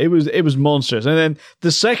huge. Yeah, it was monstrous. And then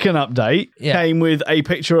the second update came with a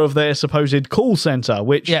picture of their supposed call center,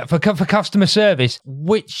 which... Yeah, for customer service,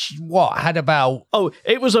 which, had about... Oh,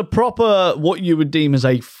 it was a proper, what you would deem as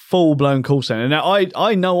a full-blown call center. Now,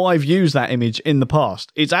 I know I've used that image in the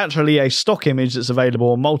past. It's actually a stock image that's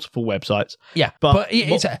available on multiple websites. Yeah, but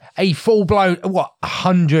it's a full-blown,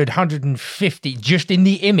 100, 150 just in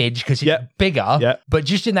the image because it's bigger. Yeah. But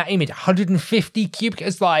just in that image, 150 cubic.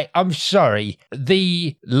 It's like, I'm sorry,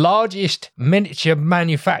 the largest miniature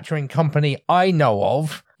manufacturing company I know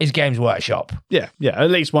of is Games Workshop. Yeah,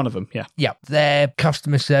 at least one of them, yeah. Yeah, their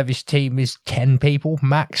customer service team is 10 people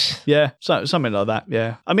max. Yeah, something like that,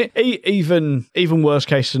 yeah. I mean, even worst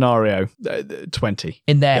case scenario, 20.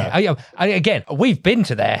 In there. Again, we've been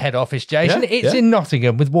to their head office, Jason. It's in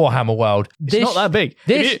Nottingham with Warhammer World. It's not that big.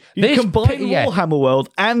 You combine Warhammer World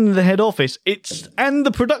and the head office, and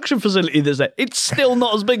the production facility that's there, it's still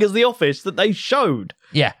not as big as the office that they showed.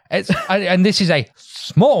 Yeah, and this is a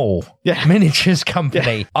small miniatures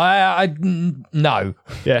company. No.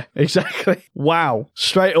 Yeah, exactly. Wow.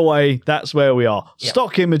 Straight away, that's where we are. Yep.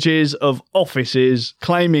 Stock images of offices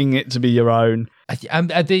claiming it to be your own. And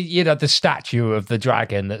the statue of the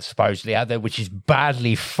dragon that's supposedly out there, which is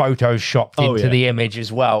badly photoshopped into the image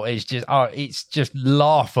as well, is just it's just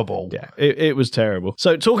laughable. Yeah, it was terrible.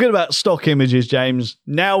 So talking about stock images, James,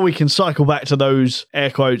 now we can cycle back to those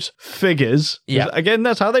air quotes figures. Yeah, again,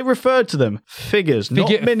 that's how they referred to them. Figures, not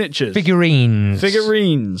miniatures.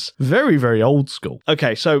 Figurines. Very, very old school.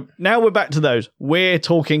 Okay, so now we're back to those. We're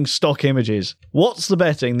talking stock images. What's the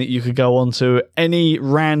betting that you could go onto any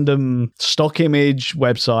random stock image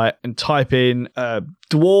website and type in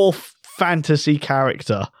dwarf fantasy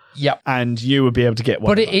character, and you would be able to get one.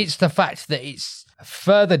 But it's the fact that it's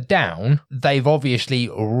further down. They've obviously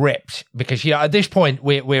ripped, because at this point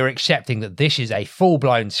we're accepting that this is a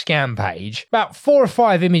full-blown scam page. About 4 or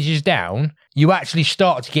 5 images down, you actually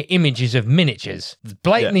start to get images of miniatures.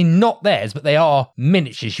 Blatantly not theirs, but they are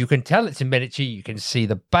miniatures. You can tell it's a miniature. You can see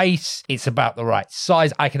the base. It's about the right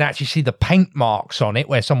size. I can actually see the paint marks on it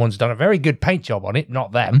where someone's done a very good paint job on it,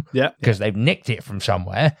 not them, because they've nicked it from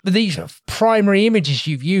somewhere. But these primary images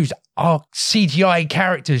you've used are CGI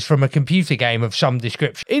characters from a computer game of some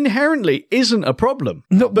description. Inherently isn't a problem.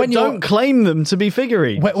 But don't claim them to be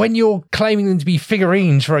figurines. When you're claiming them to be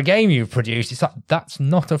figurines for a game you've produced, it's like, that's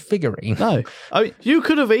not a figurine. No. I mean, you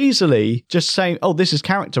could have easily just saying, this is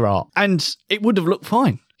character art, and it would have looked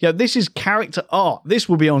fine. Yeah, this is character art. This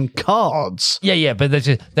will be on cards. Yeah, but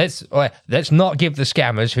let's not give the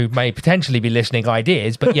scammers who may potentially be listening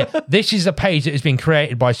ideas. But this is a page that has been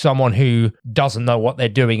created by someone who doesn't know what they're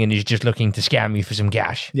doing and is just looking to scam you for some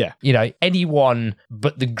cash. Yeah. Anyone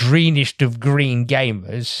but the greenest of green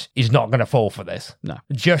gamers is not going to fall for this. No.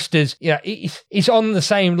 Just as, it's on the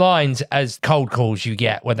same lines as cold calls you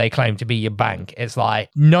get when they claim to be your bank. It's like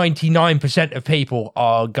 99% of people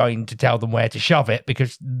are going to tell them where to shove it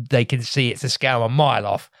because they can see it's a scam a mile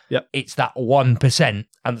off. Yep. It's that 1%,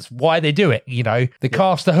 and that's why they do it. They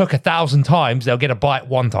cast the hook 1,000 times, they'll get a bite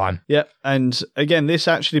one time. Yep. And again, this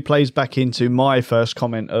actually plays back into my first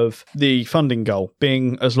comment of the funding goal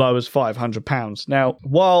being as low as £500. Now,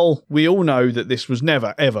 while we all know that this was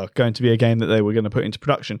never, ever going to be a game that they were going to put into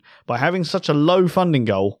production, by having such a low funding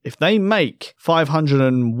goal, if they make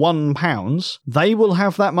 £501, they will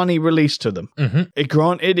have that money released to them. Mm-hmm.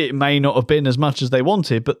 Granted, it may not have been as much as they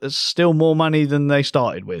wanted, but there's still more money than they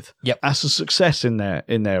started with. Yep. That's a success in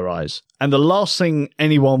their eyes. And the last thing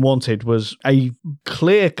anyone wanted was a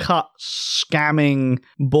clear-cut scamming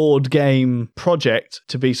board game project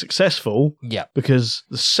to be successful. Yep. Because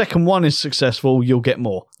the second one is successful, you'll get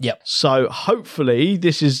more. Yep. So hopefully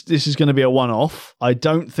this is going to be a one-off. I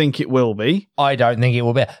don't think it will be. I don't think it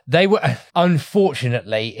will be. They were,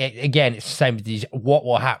 unfortunately, again, it's the same with these. What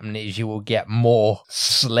will happen is you will get more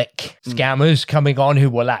slick scammers coming on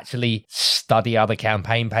who will actually study other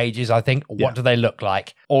campaign pages, I think. What do they look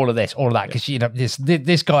like? All of this, all of that. Because,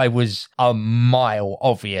 this guy was a mile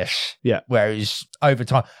obvious. Yeah. Whereas over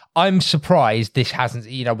time, I'm surprised this hasn't,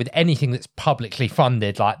 with anything that's publicly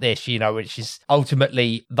funded like this, which is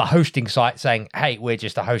ultimately the hosting site saying, hey, we're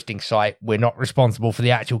just a hosting site. We're not responsible for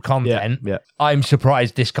the actual content. Yeah. I'm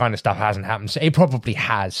surprised this kind of stuff hasn't happened. So it probably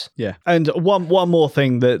has. Yeah. And one more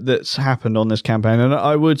thing that's happened on this campaign, and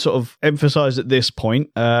I would sort of emphasize at this point,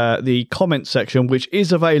 the comment section, which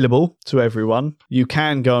is available to everyone. You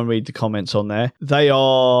can go and read the comments on there. They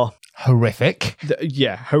are horrific.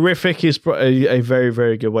 Horrific is a very,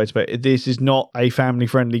 very good way to put it. This is not a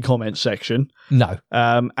family-friendly comment section. No.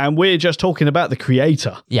 And we're just talking about the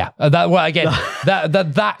creator. Yeah.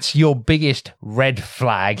 That's your biggest red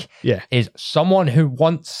flag. Yeah. Is someone who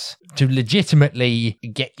wants to legitimately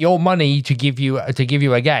get your money to give you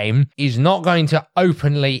a game is not going to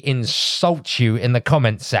openly insult you in the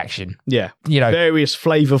comments section. Yeah. Various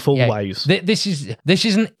flavorful ways. This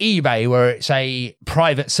isn't eBay where it's a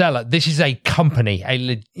private seller. This is a company,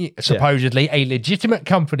 supposedly a legitimate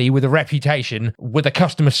company with a reputation, with a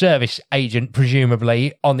customer service agent,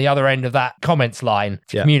 presumably, on the other end of that comments line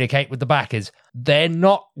to communicate with the backers. they're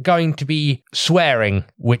not going to be swearing,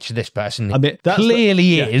 which this person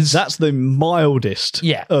clearly is. That's the mildest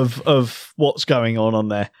of what's going on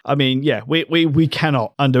there. I mean, we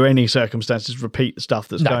cannot, under any circumstances, repeat the stuff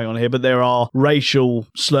that's going on here, but there are racial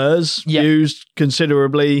slurs used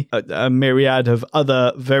considerably, a myriad of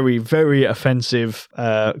other very, very offensive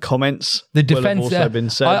comments. The defense will have also been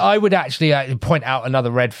said. I would actually point out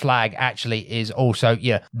another red flag, actually, is also,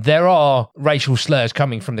 there are racial slurs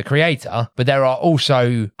coming from the creator, but there are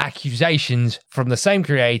also accusations from the same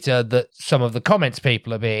creator that some of the comments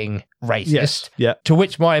people are being racist. To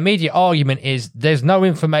which my immediate argument is there's no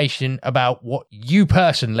information about what you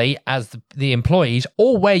personally, as the employees,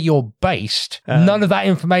 or where you're based. None of that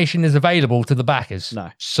information is available to the backers. No.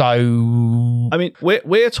 So, I mean,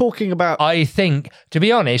 we're talking about. I think, to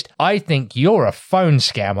be honest, I think you're a phone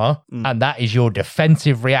scammer, and that is your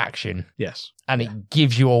defensive reaction. Yes. And it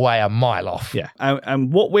gives you away a mile off. Yeah.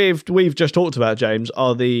 And what we've just talked about, James,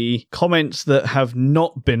 are the comments that have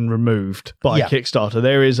not been removed by Kickstarter.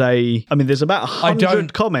 There's about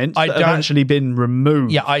 100 comments that have actually been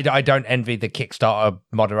removed. Yeah, I don't envy the Kickstarter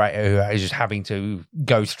moderator who is just having to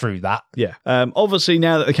go through that. Yeah. Obviously,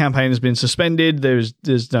 now that the campaign has been suspended,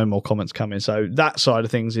 there's no more comments coming. So that side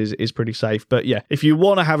of things is pretty safe. But yeah, if you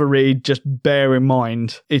want to have a read, just bear in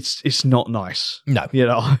mind, it's not nice. No.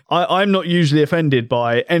 I'm not usually offended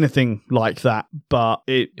by anything like that, but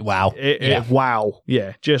wow.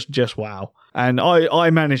 Yeah, just wow. And I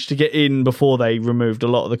managed to get in before they removed a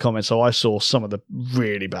lot of the comments, so I saw some of the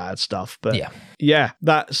really bad stuff. But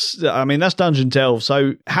that's Dungeon Delve.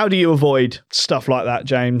 So how do you avoid stuff like that,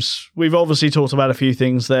 James? We've obviously talked about a few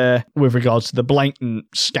things there with regards to the blatant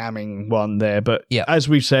scamming one there, but as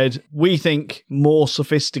we've said, we think more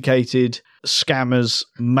sophisticated scammers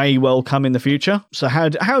may well come in the future. So how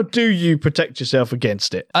do you protect yourself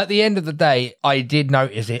against it? At the end of the day, I did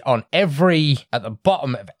notice it at the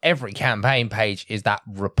bottom of every campaign page is that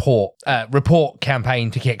report campaign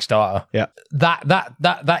to Kickstarter. Yeah.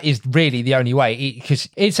 That is really the only way, because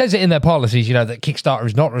it says it in their policies, that Kickstarter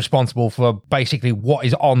is not responsible for basically what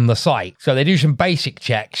is on the site. So they do some basic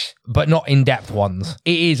checks, but not in-depth ones.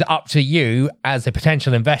 It is up to you as a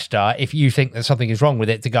potential investor, if you think that something is wrong with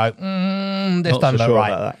it, to go, this done sure right.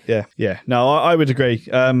 About that. Yeah. No, I would agree.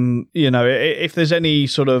 If there's any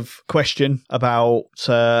sort of question about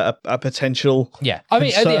a potential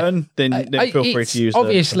concern, then feel free to use.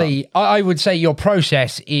 Obviously, I would say your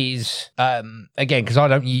process is again, because I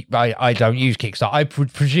don't use Kickstarter. I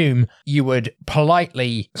would presume you would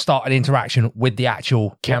politely start an interaction with the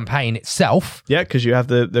actual campaign itself. Yeah, because you have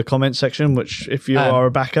the comment section, which if you are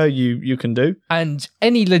a backer, you can do. And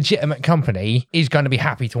any legitimate company is going to be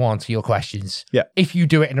happy to answer your questions. Yeah, if you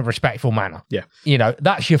do it in a respectful manner. Yeah,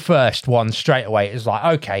 that's your first one straight away. It's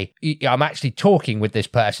like, okay, I'm actually talking with this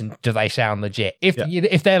person. Do they sound legit?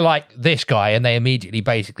 If they're like this guy and they immediately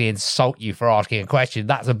basically insult you for asking a question,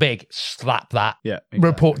 that's a big slap that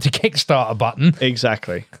report to Kickstarter button.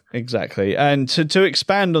 Exactly. And to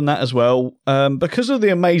expand on that as well, because of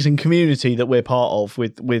the amazing community that we're part of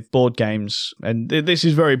with board games, and this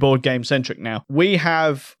is very board game centric now, we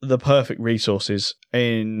have the perfect resources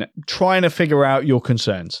in trying to figure out your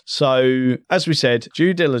concerns. So, as we said,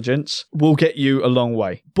 due diligence will get you a long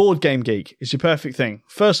way. Board Game Geek is your perfect thing.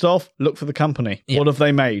 First off, look for the company. What have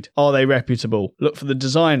they made? Are they reputable? Look for the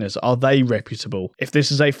designers. Are they reputable? If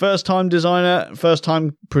this is a first-time designer,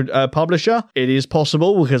 first-time publisher, it is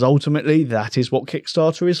possible, because ultimately that is what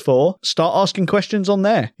Kickstarter is for. Start asking questions on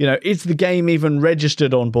there. Is the game even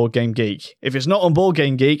registered on Board Game Geek? If it's not on Board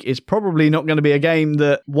Game Geek, it's probably not going to be a game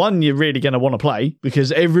that, one, you're really going to want to play,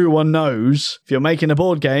 because everyone knows if you're making a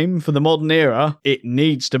board game for the modern era, it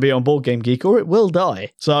needs to be on Board Game Geek or it will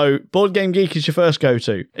die. So Board Game Geek is your first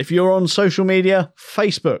go-to. If you're on social media,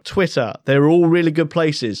 Facebook, Twitter, they're all really good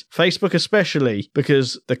places. Facebook especially,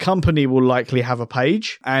 because the company will likely have a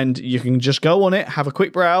page and you can just go on it, have a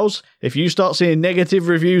quick browse. If you start seeing negative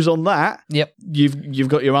reviews on that, you've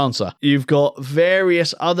got your answer. You've got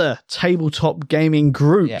various other tabletop gaming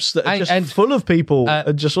groups that are just full of people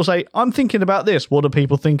just will say, I'm thinking about this. What do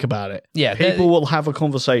people think about it? Yeah, people will have a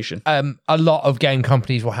conversation. A lot of game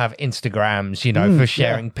companies will have Instagrams, for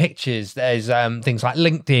sharing pictures. There's things like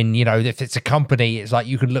LinkedIn. If it's a company, it's like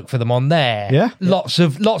you can look for them on there. Yeah, lots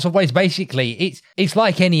of ways. Basically, it's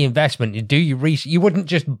like any investment. You do your research. You wouldn't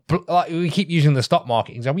just we keep using the stock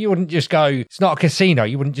market example. You wouldn't just go, it's not a casino.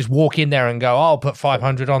 You wouldn't just walk in there and go, I'll put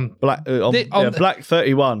 500 on Black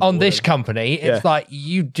 31 on this company. It's like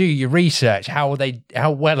you do your research. How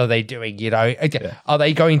well are they doing? You know, are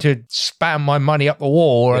they going to spam my money up the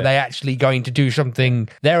wall, or are they actually going to do something?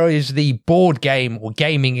 There is the board game or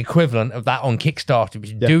gaming equivalent of that on Kickstarter.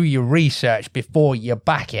 Do your research before you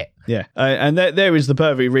back it. Yeah, and there is the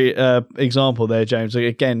perfect example there, James.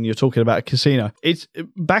 Again, you're talking about a casino. It's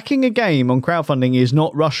backing a game on crowdfunding is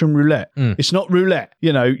not Russian roulette. It's not roulette.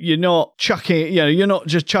 You know, you're not chucking. You know, you're not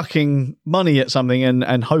just chucking money at something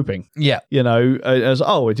and hoping. Yeah. You know, as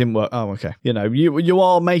it didn't work. Oh, okay. You know, you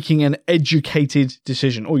are making an educated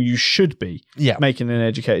decision, or you should be. Making an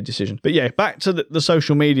educated decision. But yeah, back to the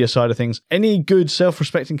social media side of things. Any good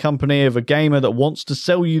self-respecting company of a gamer that wants to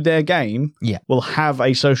sell you their game, will have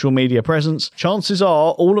a social media presence. Chances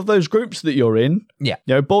are all of those groups that you're in, you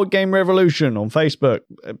know, Board Game Revolution on Facebook,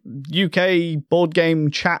 UK board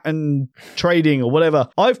game chat and trading or whatever,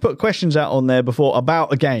 I've put questions out on there before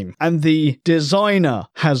about a game, and the designer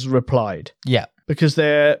has replied. Because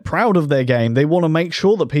they're proud of their game. They want to make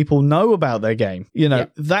sure that people know about their game. You know,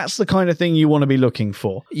 that's the kind of thing you want to be looking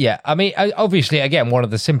for. Yeah. I mean, obviously, again, one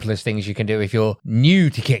of the simplest things you can do if you're new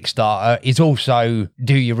to Kickstarter is also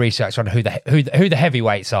do your research on who the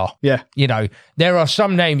heavyweights are. Yeah. You know, there are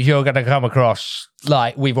some names you're going to come across,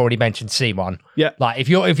 like we've already mentioned CMON. Yeah. Like if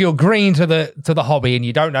you're green to the hobby and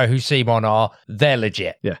you don't know who CMON are, they're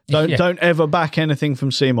legit. Yeah. Don't ever back anything from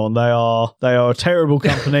CMON. They are a terrible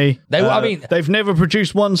company. They've never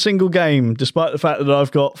produced one single game, despite the fact that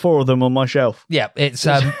I've got 4 of them on my shelf. Yeah, it's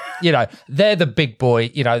you know, they're the big boy,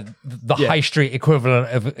 you know, the high street equivalent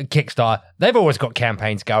of Kickstarter. They've always got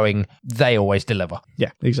campaigns going. They always deliver.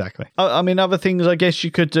 Yeah, exactly. I mean, other things I guess you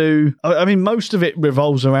could do. I mean, most of it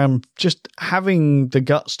revolves around just having the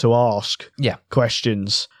guts to ask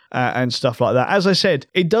questions. And stuff like that. As I said,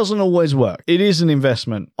 it doesn't always work. It is an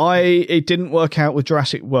investment. It didn't work out with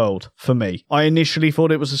Jurassic World for me. I initially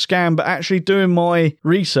thought it was a scam, but actually doing my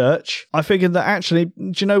research, I figured that actually,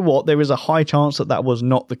 do you know what? There is a high chance that was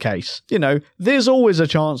not the case. You know, there's always a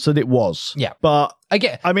chance that it was. Yeah. But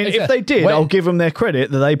I mean, if they did, I'll give them their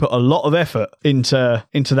credit that they put a lot of effort into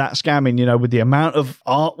that scamming, you know, with the amount of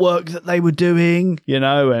artwork that they were doing, you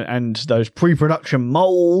know, and those pre-production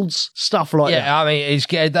molds, stuff like that. Yeah, I mean, it's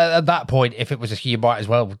at that point, if it was you might as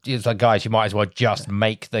well, it's like, guys, you might as well just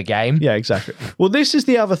make the game. Yeah, exactly. Well, this is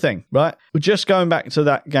the other thing, right? We're just going back to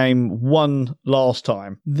that game one last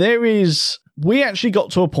time. We actually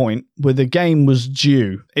got to a point where the game was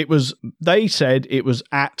due. They said it was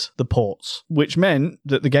at the ports, which meant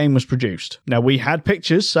that the game was produced. Now, we had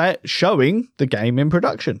pictures showing the game in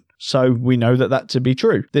production. So we know that to be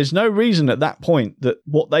true. There's no reason at that point that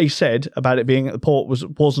what they said about it being at the port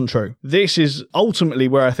wasn't true. This is ultimately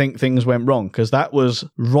where I think things went wrong, because that was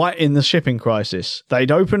right in the shipping crisis.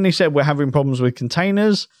 They'd openly said we're having problems with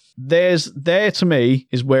containers. There to me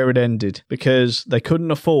is where it ended, because they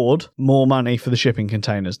couldn't afford more money for the shipping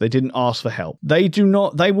containers. They didn't ask for help. They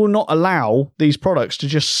will not allow these products to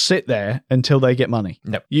just sit there until they get money.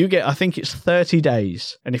 Nope. You get, I think it's 30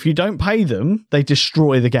 days. And if you don't pay them, they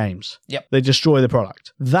destroy the games. Yep. They destroy the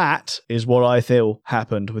product. That is what I feel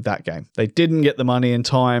happened with that game. They didn't get the money in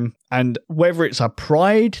time. And whether it's a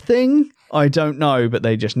pride thing, I don't know, but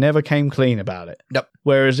they just never came clean about it. Nope.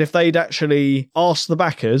 Whereas if they'd actually asked the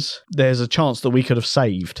backers, there's a chance that we could have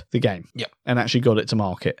saved the game. Yep. And actually got it to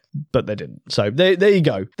market, but they didn't. So there you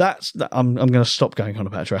go. I'm going to stop going on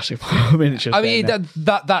about Jurassic World. I mean,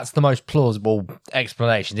 that's the most plausible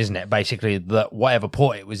explanation, isn't it? Basically, that whatever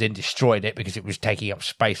port it was in destroyed it because it was taking up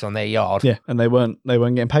space on their yard. Yeah, and they weren't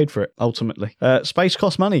getting paid for it. Ultimately, space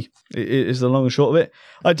costs money. Is the long and short of it.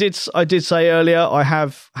 I did say earlier I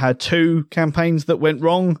have had 2 campaigns that went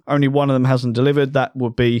wrong. Only one of them hasn't delivered. That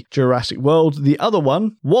would be Jurassic World. The other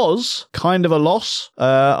one was kind of a loss.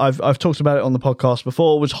 I've talked about it on the podcast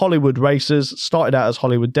before. Was Hollywood Racers. Started out as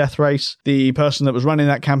Hollywood Death Race. The person that was running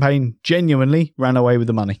that campaign genuinely ran away with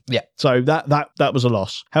the money. Yeah. So that was a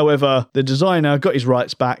loss. However, the designer got his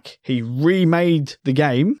rights back. He remade the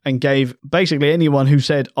game and gave basically anyone who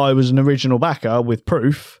said I was an original backer with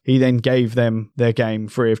proof, he then gave them their game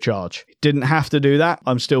free of charge. He didn't have to do that.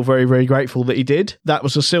 I'm still very, very grateful that he did. That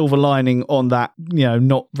was a silver lining on that, you know,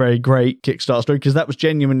 not very great Kickstarter story, because that was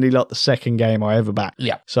genuinely like the second game I ever backed.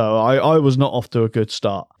 Yeah. So I was not off to a good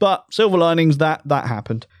start. But silver linings, that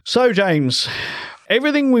happened. So, James,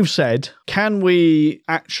 everything we've said, can we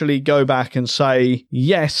actually go back and say,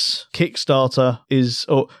 yes, Kickstarter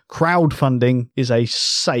or crowdfunding is a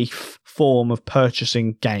safe form of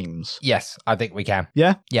purchasing games. Yes, I think we can.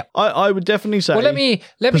 Yeah? Yeah. I would definitely say. Well, let me.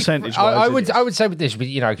 Percentage-wise, I would say with this,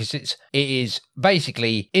 because it is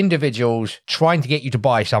basically individuals trying to get you to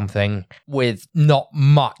buy something with not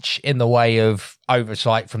much in the way of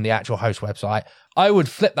oversight from the actual host website. I would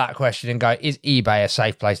flip that question and go, is eBay a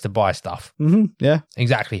safe place to buy stuff? Mm-hmm, yeah.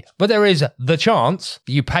 Exactly. But there is the chance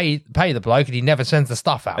you pay the bloke and he never sends the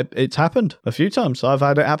stuff out. It's happened a few times. I've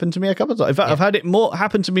had it happen to me a couple of times. In fact, I've had it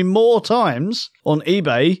happen to me more times on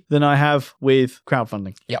eBay than I have with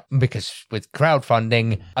crowdfunding. Yeah, because with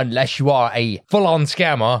crowdfunding, unless you are a full-on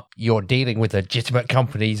scammer, you're dealing with legitimate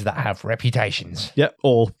companies that have reputations. Yeah,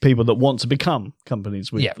 or people that want to become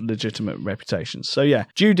companies with legitimate reputations. So yeah,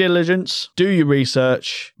 due diligence, do your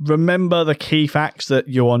research, remember the key facts that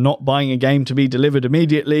you are not buying a game to be delivered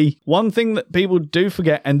immediately. One thing that people do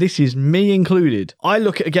forget, and this is me included, I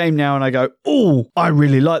look at a game now and I go, oh, I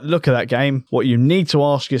really like the look of that game. What you need to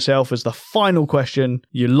ask yourself is the final question,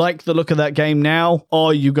 you like the look of that game now?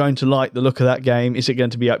 Are you going to like the look of that game? Is it going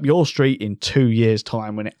to be up your street in 2 years'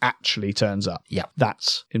 time when it actually turns up? Yeah.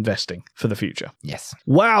 That's investing for the future. Yes.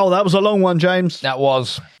 Wow, that was a long one, James. That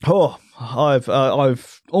was. Oh,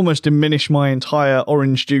 I've almost diminished my entire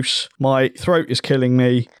orange juice. My throat is killing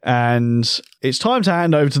me, and it's time to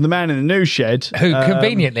hand over to the man in the news shed, who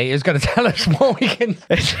conveniently is going to tell us what we can.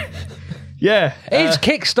 Yeah. Is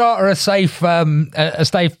Kickstarter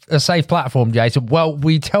a safe platform, Jason? Well,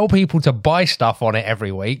 we tell people to buy stuff on it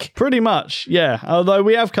every week. Pretty much, yeah. Although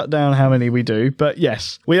we have cut down how many we do. But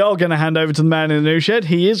yes, we are going to hand over to the man in the news shed.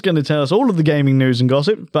 He is going to tell us all of the gaming news and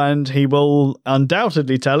gossip, and he will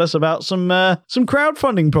undoubtedly tell us about some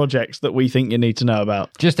crowdfunding projects that we think you need to know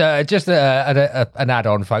about. Just an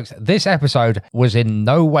add-on, folks. This episode was in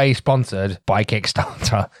no way sponsored by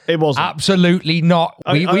Kickstarter. It wasn't. Absolutely not.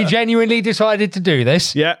 We genuinely decided to do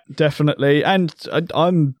this. Yeah, definitely. And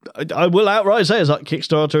I will outright say that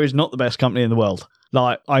Kickstarter is not the best company in the world.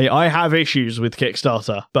 Like, I have issues with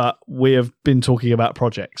Kickstarter, but we have been talking about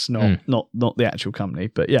projects, not the actual company.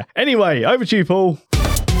 But yeah. Anyway, over to you, Paul.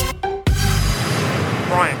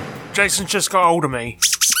 Brian, Jason just got hold of me.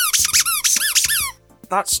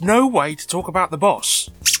 That's no way to talk about the boss.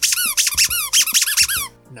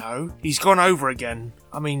 No, he's gone over again.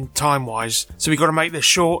 I mean, time-wise. So we got to make this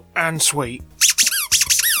short and sweet.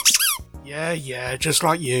 Yeah, just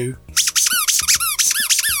like you.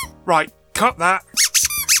 Right, cut that.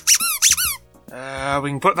 We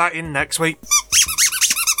can put that in next week.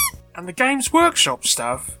 And the Games Workshop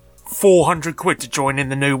stuff? 400 quid to join in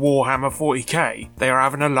the new Warhammer 40k. They are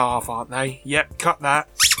having a laugh, aren't they? Yep, cut that.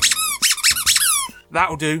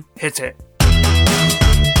 That'll do. Hit it.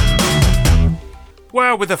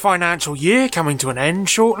 Well, with the financial year coming to an end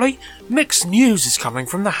shortly, mixed news is coming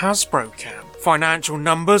from the Hasbro camp. Financial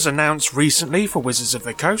numbers announced recently for Wizards of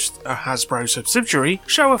the Coast, a Hasbro subsidiary,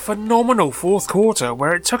 show a phenomenal fourth quarter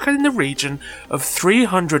where it took in the region of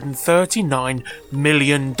 $339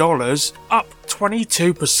 million, up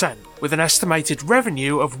 22%, with an estimated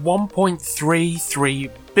revenue of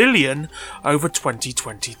 $1.33 billion over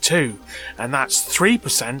 2022, and that's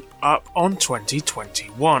 3% up on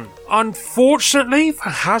 2021. Unfortunately for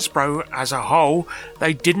Hasbro as a whole,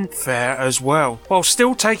 they didn't fare as well. While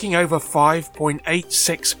still taking over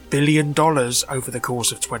 $5.86 billion over the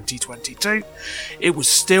course of 2022, it was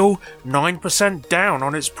still 9% down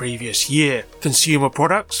on its previous year. Consumer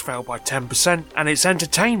products fell by 10%, and its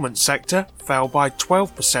entertainment sector fell by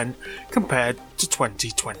 12% compared to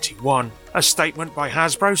 2021. A statement by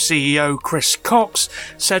Hasbro CEO Chris Cox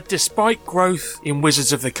said despite growth in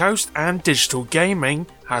Wizards of the Coast and digital gaming,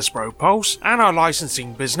 Hasbro Pulse, and our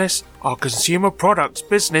licensing business, our consumer products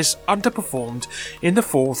business underperformed in the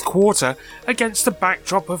fourth quarter against the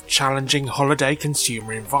backdrop of challenging holiday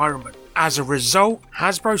consumer environment. As a result,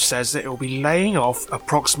 Hasbro says that it will be laying off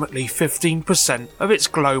approximately 15% of its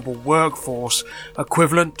global workforce,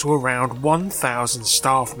 equivalent to around 1,000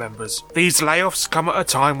 staff members. These layoffs come at a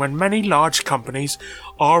time when many large companies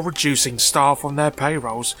are reducing staff on their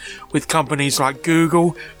payrolls, with companies like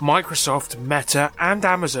Google, Microsoft, Meta, and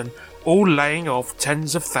Amazon all laying off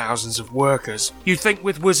tens of thousands of workers. You'd think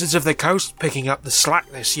with Wizards of the Coast picking up the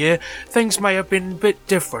slack this year, things may have been a bit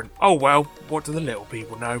different. Oh well, what do the little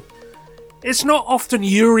people know? It's not often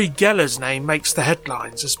Uri Geller's name makes the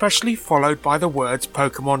headlines, especially followed by the words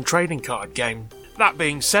Pokemon trading card game. That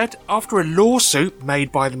being said, after a lawsuit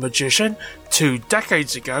made by the magician 2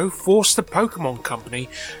 decades ago forced the Pokemon Company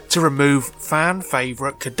to remove fan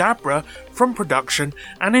favourite Kadabra from production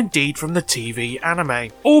and indeed from the TV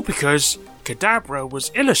anime, all because Kadabra was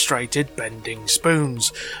illustrated bending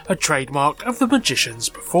spoons, a trademark of the magician's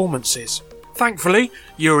performances. Thankfully,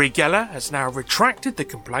 Uri Geller has now retracted the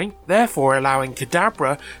complaint, therefore allowing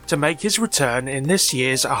Kadabra to make his return in this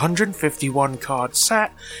year's 151 card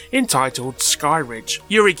set entitled Skyridge.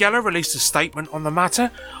 Uri Geller released a statement on the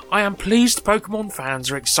matter. I am pleased Pokemon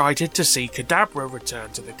fans are excited to see Kadabra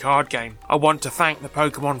return to the card game. I want to thank the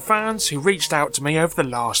Pokemon fans who reached out to me over the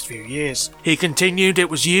last few years. He continued, it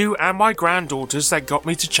was you and my granddaughters that got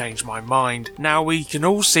me to change my mind. Now we can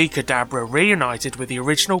all see Kadabra reunited with the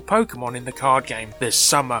original Pokemon in the card game this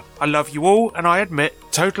summer. I love you all, and I admit,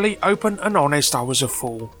 totally open and honest, I was a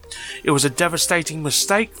fool. It was a devastating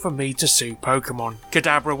mistake for me to sue Pokemon.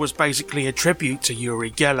 Kadabra was basically a tribute to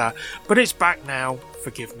Uri Geller, but it's back now,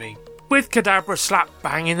 forgive me. With Kadabra slap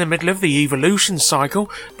bang in the middle of the evolution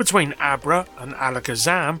cycle between Abra and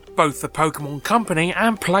Alakazam, both the Pokemon Company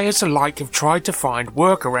and players alike have tried to find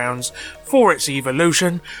workarounds for its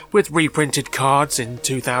evolution, with reprinted cards in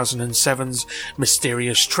 2007's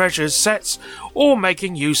Mysterious Treasures sets, or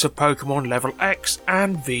making use of Pokemon Level X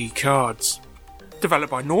and V cards.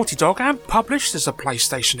 Developed by Naughty Dog and published as a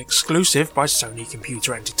PlayStation exclusive by Sony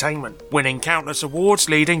Computer Entertainment, winning countless awards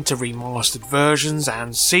leading to remastered versions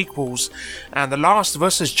and sequels, and The Last of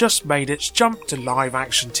Us has just made its jump to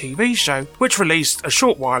live-action TV show, which released a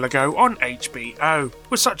short while ago on HBO.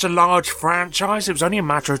 With such a large franchise, it was only a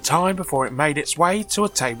matter of time before it made its way to a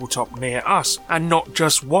tabletop near us, and not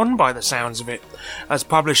just one by the sounds of it, as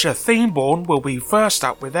publisher Themeborn will be first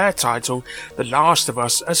up with their title, The Last of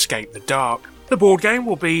Us Escape the Dark. The board game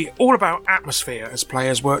will be all about atmosphere as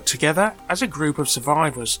players work together as a group of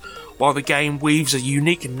survivors, while the game weaves a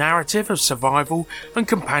unique narrative of survival and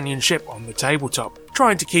companionship on the tabletop,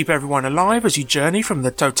 trying to keep everyone alive as you journey from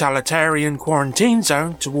the totalitarian quarantine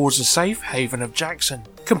zone towards the safe haven of Jackson.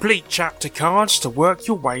 Complete chapter cards to work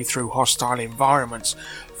your way through hostile environments,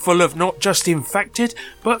 full of not just infected,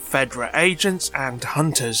 but Fedra agents and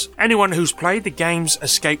hunters. Anyone who's played the games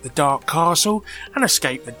Escape the Dark Castle and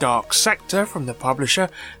Escape the Dark Sector from the publisher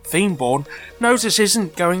Themeborn knows this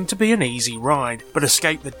isn't going to be an easy ride, but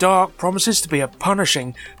Escape the Dark promises to be a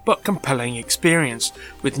punishing but compelling experience,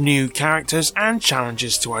 with new characters and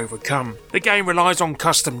challenges to overcome. The game relies on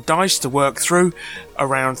custom dice to work through,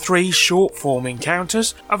 around 3 short-form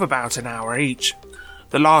encounters of about an hour each.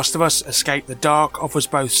 The Last of Us Escape the Dark offers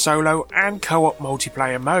both solo and co-op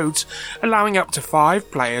multiplayer modes, allowing up to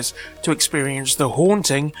 5 players to experience the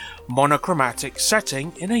haunting, monochromatic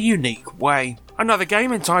setting in a unique way. Another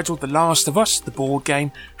game entitled The Last of Us, the board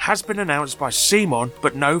game, has been announced by CMON,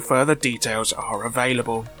 but no further details are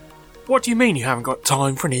available. What do you mean you haven't got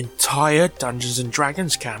time for an entire Dungeons &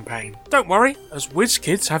 Dragons campaign? Don't worry, as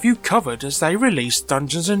WizKids have you covered as they release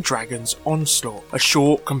Dungeons & Dragons Onslaught, a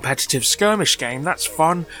short competitive skirmish game that's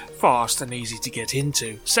fun, fast and easy to get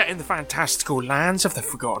into. Set in the fantastical lands of the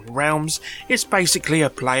Forgotten Realms, it's basically a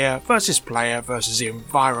player versus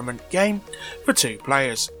environment game for 2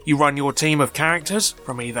 players. You run your team of characters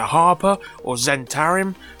from either Harper or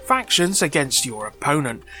Zentarim factions against your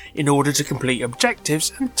opponent in order to complete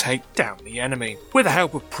objectives and take down the enemy, with the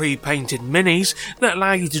help of pre-painted minis that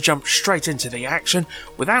allow you to jump straight into the action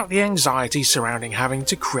without the anxiety surrounding having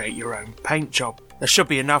to create your own paint job. There should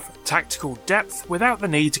be enough tactical depth without the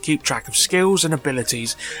need to keep track of skills and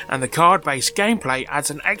abilities, and the card-based gameplay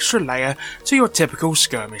adds an extra layer to your typical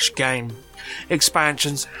skirmish game.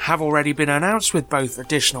 Expansions have already been announced with both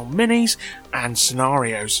additional minis and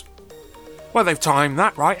scenarios. Well, they've timed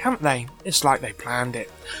that right, haven't they? It's like they planned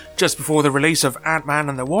it. Just before the release of Ant-Man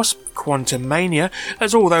and the Wasp: Quantumania,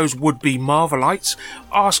 as all those would-be Marvelites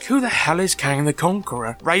ask who the hell is Kang the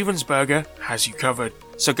Conqueror, Ravensburger has you covered.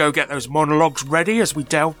 So go get those monologues ready as we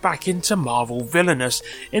delve back into Marvel Villainous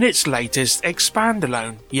in its latest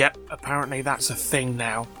Expandalone. Yep, apparently that's a thing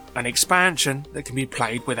now. An expansion that can be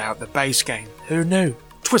played without the base game. Who knew?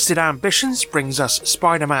 Twisted Ambitions brings us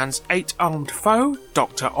Spider-Man's 8-armed foe,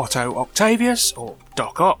 Dr. Otto Octavius, or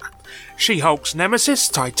Doc Ock, She-Hulk's nemesis,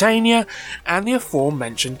 Titania, and the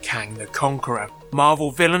aforementioned Kang the Conqueror.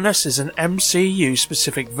 Marvel Villainous is an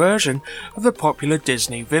MCU-specific version of the popular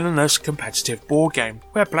Disney Villainous competitive board game,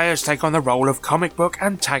 where players take on the role of comic book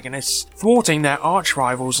antagonists, thwarting their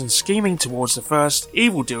arch-rivals and scheming towards the first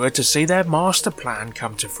evildoer to see their master plan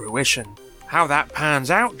come to fruition. How that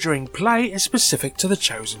pans out during play is specific to the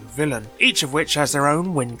chosen villain, each of which has their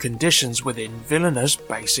own win conditions within Villainous'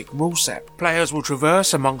 basic rule set. Players will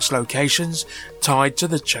traverse amongst locations tied to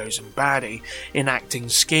the chosen baddie, enacting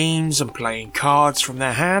schemes and playing cards from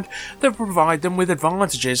their hand that provide them with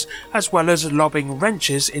advantages, as well as lobbing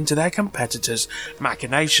wrenches into their competitors'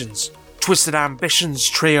 machinations. Twisted Ambition's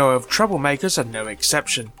trio of troublemakers are no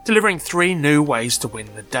exception, delivering 3 new ways to win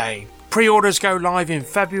the day. Pre-orders go live in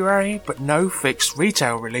February, but no fixed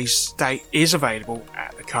retail release date is available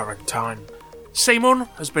at the current time. CMON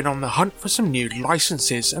has been on the hunt for some new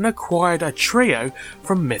licenses and acquired a trio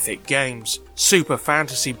from Mythic Games. Super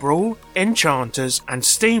Fantasy Brawl, Enchanters and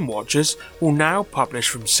Steam Watchers will now publish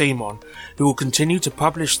from CMON, who will continue to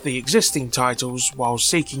publish the existing titles while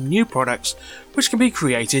seeking new products which can be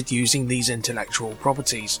created using these intellectual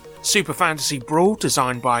properties. Super Fantasy Brawl,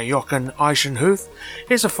 designed by Jochen Eichenhuth,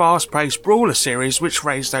 is a fast-paced brawler series which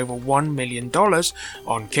raised over $1 million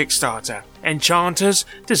on Kickstarter. Enchanters,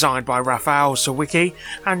 designed by Rafał Sawicki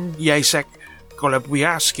and Jacek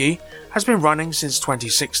Golubiowski, has been running since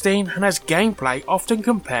 2016 and has gameplay often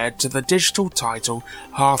compared to the digital title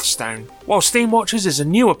Hearthstone. While Steam Watchers is a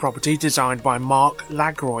newer property designed by Mark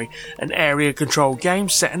Lagroy, an area control game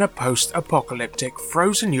set in a post-apocalyptic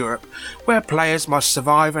frozen Europe where players must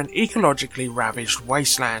survive an ecologically ravaged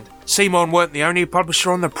wasteland. CMON weren't the only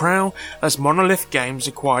publisher on the prowl, as Monolith Games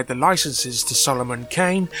acquired the licenses to Solomon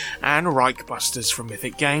Kane and Reichbusters from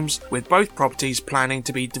Mythic Games, with both properties planning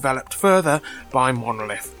to be developed further by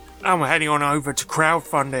Monolith. And we're heading on over to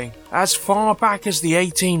crowdfunding. As far back as the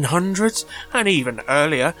 1800s, and even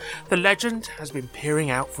earlier, the legend has been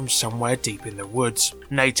peering out from somewhere deep in the woods.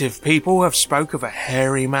 Native people have spoke of a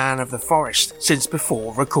hairy man of the forest since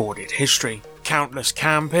before recorded history. Countless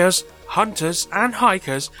campers, hunters and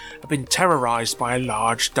hikers have been terrorized by a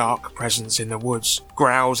large dark presence in the woods.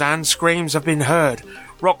 Growls and screams have been heard,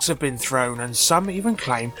 rocks have been thrown, and some even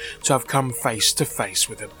claim to have come face to face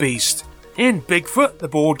with a beast. In Bigfoot, the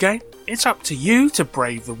board game, it's up to you to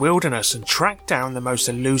brave the wilderness and track down the most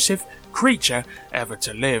elusive creature ever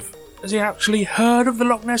to live. Has he actually heard of the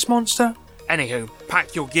Loch Ness Monster? Anywho,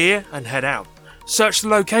 pack your gear and head out. Search the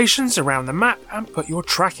locations around the map and put your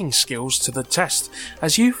tracking skills to the test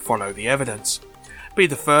as you follow the evidence. Be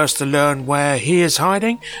the first to learn where he is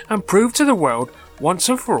hiding and prove to the world once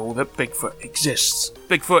and for all that Bigfoot exists.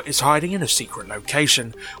 Bigfoot is hiding in a secret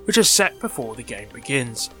location, which is set before the game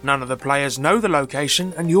begins. None of the players know the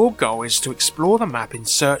location, and your goal is to explore the map in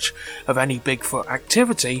search of any Bigfoot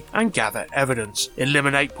activity and gather evidence.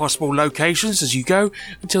 Eliminate possible locations as you go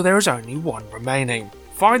until there is only one remaining.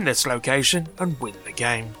 Find this location and win the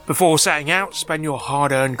game. Before setting out, spend your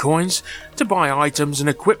hard-earned coins to buy items and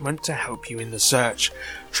equipment to help you in the search.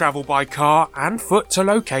 Travel by car and foot to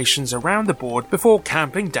locations around the board before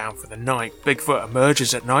camping down for the night. Bigfoot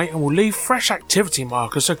emerges at night and will leave fresh activity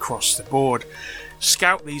markers across the board.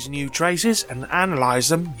 Scout these new traces and analyze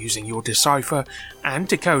them using your decipher and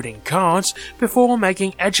decoding cards before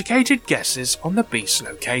making educated guesses on the beast's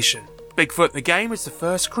location. Bigfoot the game is the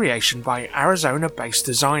first creation by Arizona-based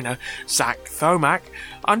designer Zach Thomack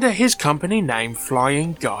under his company name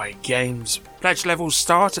Flying Guy Games. Pledge levels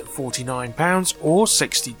start at £49 or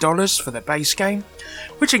 $60 for the base game,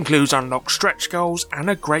 which includes unlocked stretch goals and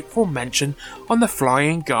a grateful mention on the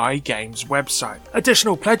Flying Guy Games website.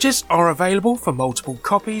 Additional pledges are available for multiple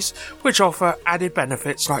copies, which offer added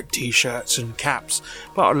benefits like t-shirts and caps,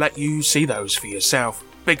 but I'll let you see those for yourself.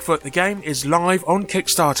 Bigfoot the game is live on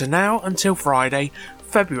Kickstarter now until Friday,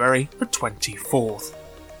 February the 24th.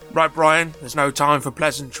 Right, Brian, there's no time for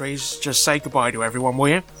pleasantries. Just say goodbye to everyone, will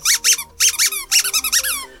you?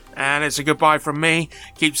 And it's a goodbye from me.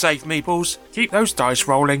 Keep safe, meeples. Keep those dice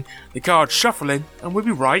rolling, the cards shuffling, and we'll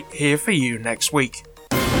be right here for you next week.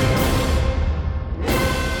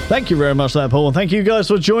 Thank you very much, Paul. And thank you guys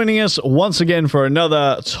for joining us once again for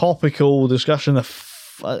another topical discussion.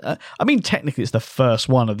 I mean, technically, it's the first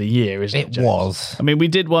one of the year, isn't it? It was. I mean, we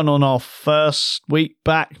did one on our first week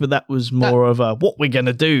back, but that was more of a what we're going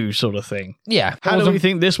to do sort of thing. Yeah. How do we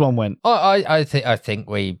think this one went? I think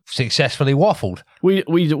we successfully waffled.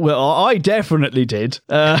 Well, I definitely did.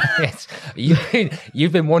 Yes.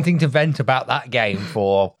 You've been wanting to vent about that game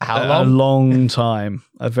for how long? A long time.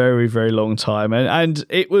 A very, very long time. And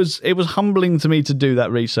it was humbling to me to do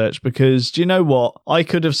that research because, do you know what? I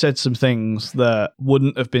could have said some things that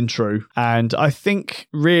wouldn't have been true. And I think,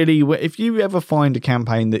 really, if you ever find a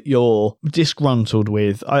campaign that you're disgruntled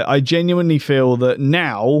with, I genuinely feel that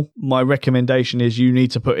now my recommendation is you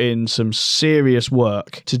need to put in some serious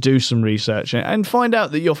work to do some research and find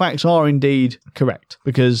out that your facts are indeed correct.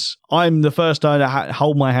 Because I'm the first to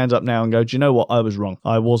hold my hands up now and go, do you know what? I was wrong.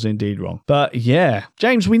 I was indeed wrong. But yeah,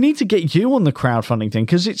 James, we need to get you on the crowdfunding thing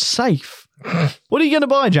because it's safe. What are you going to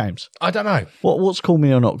buy, James? I don't know. What's Call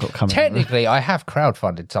Me or Not got coming? Technically, I have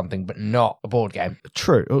crowdfunded something, but not a board game.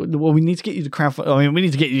 True. Well, we need to get you to crowdfund. I mean, we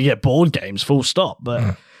need to get you to get board games, full stop.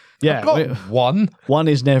 But yeah, I've got one. One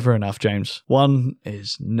is never enough, James. One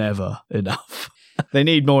is never enough. They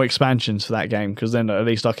need more expansions for that game, because then at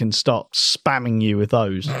least I can stop spamming you with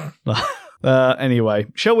those. Anyway,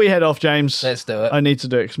 shall we head off, James? Let's do it. I need to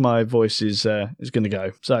do it because my voice is going to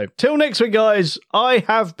go. So, till next week, guys, I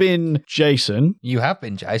have been Jason. You have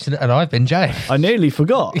been Jason, and I've been James. I nearly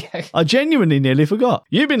forgot. I genuinely nearly forgot.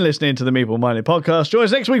 You've been listening to the Meeple Minded Podcast. Join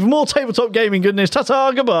us next week for more tabletop gaming goodness.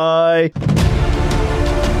 Ta-ta, goodbye.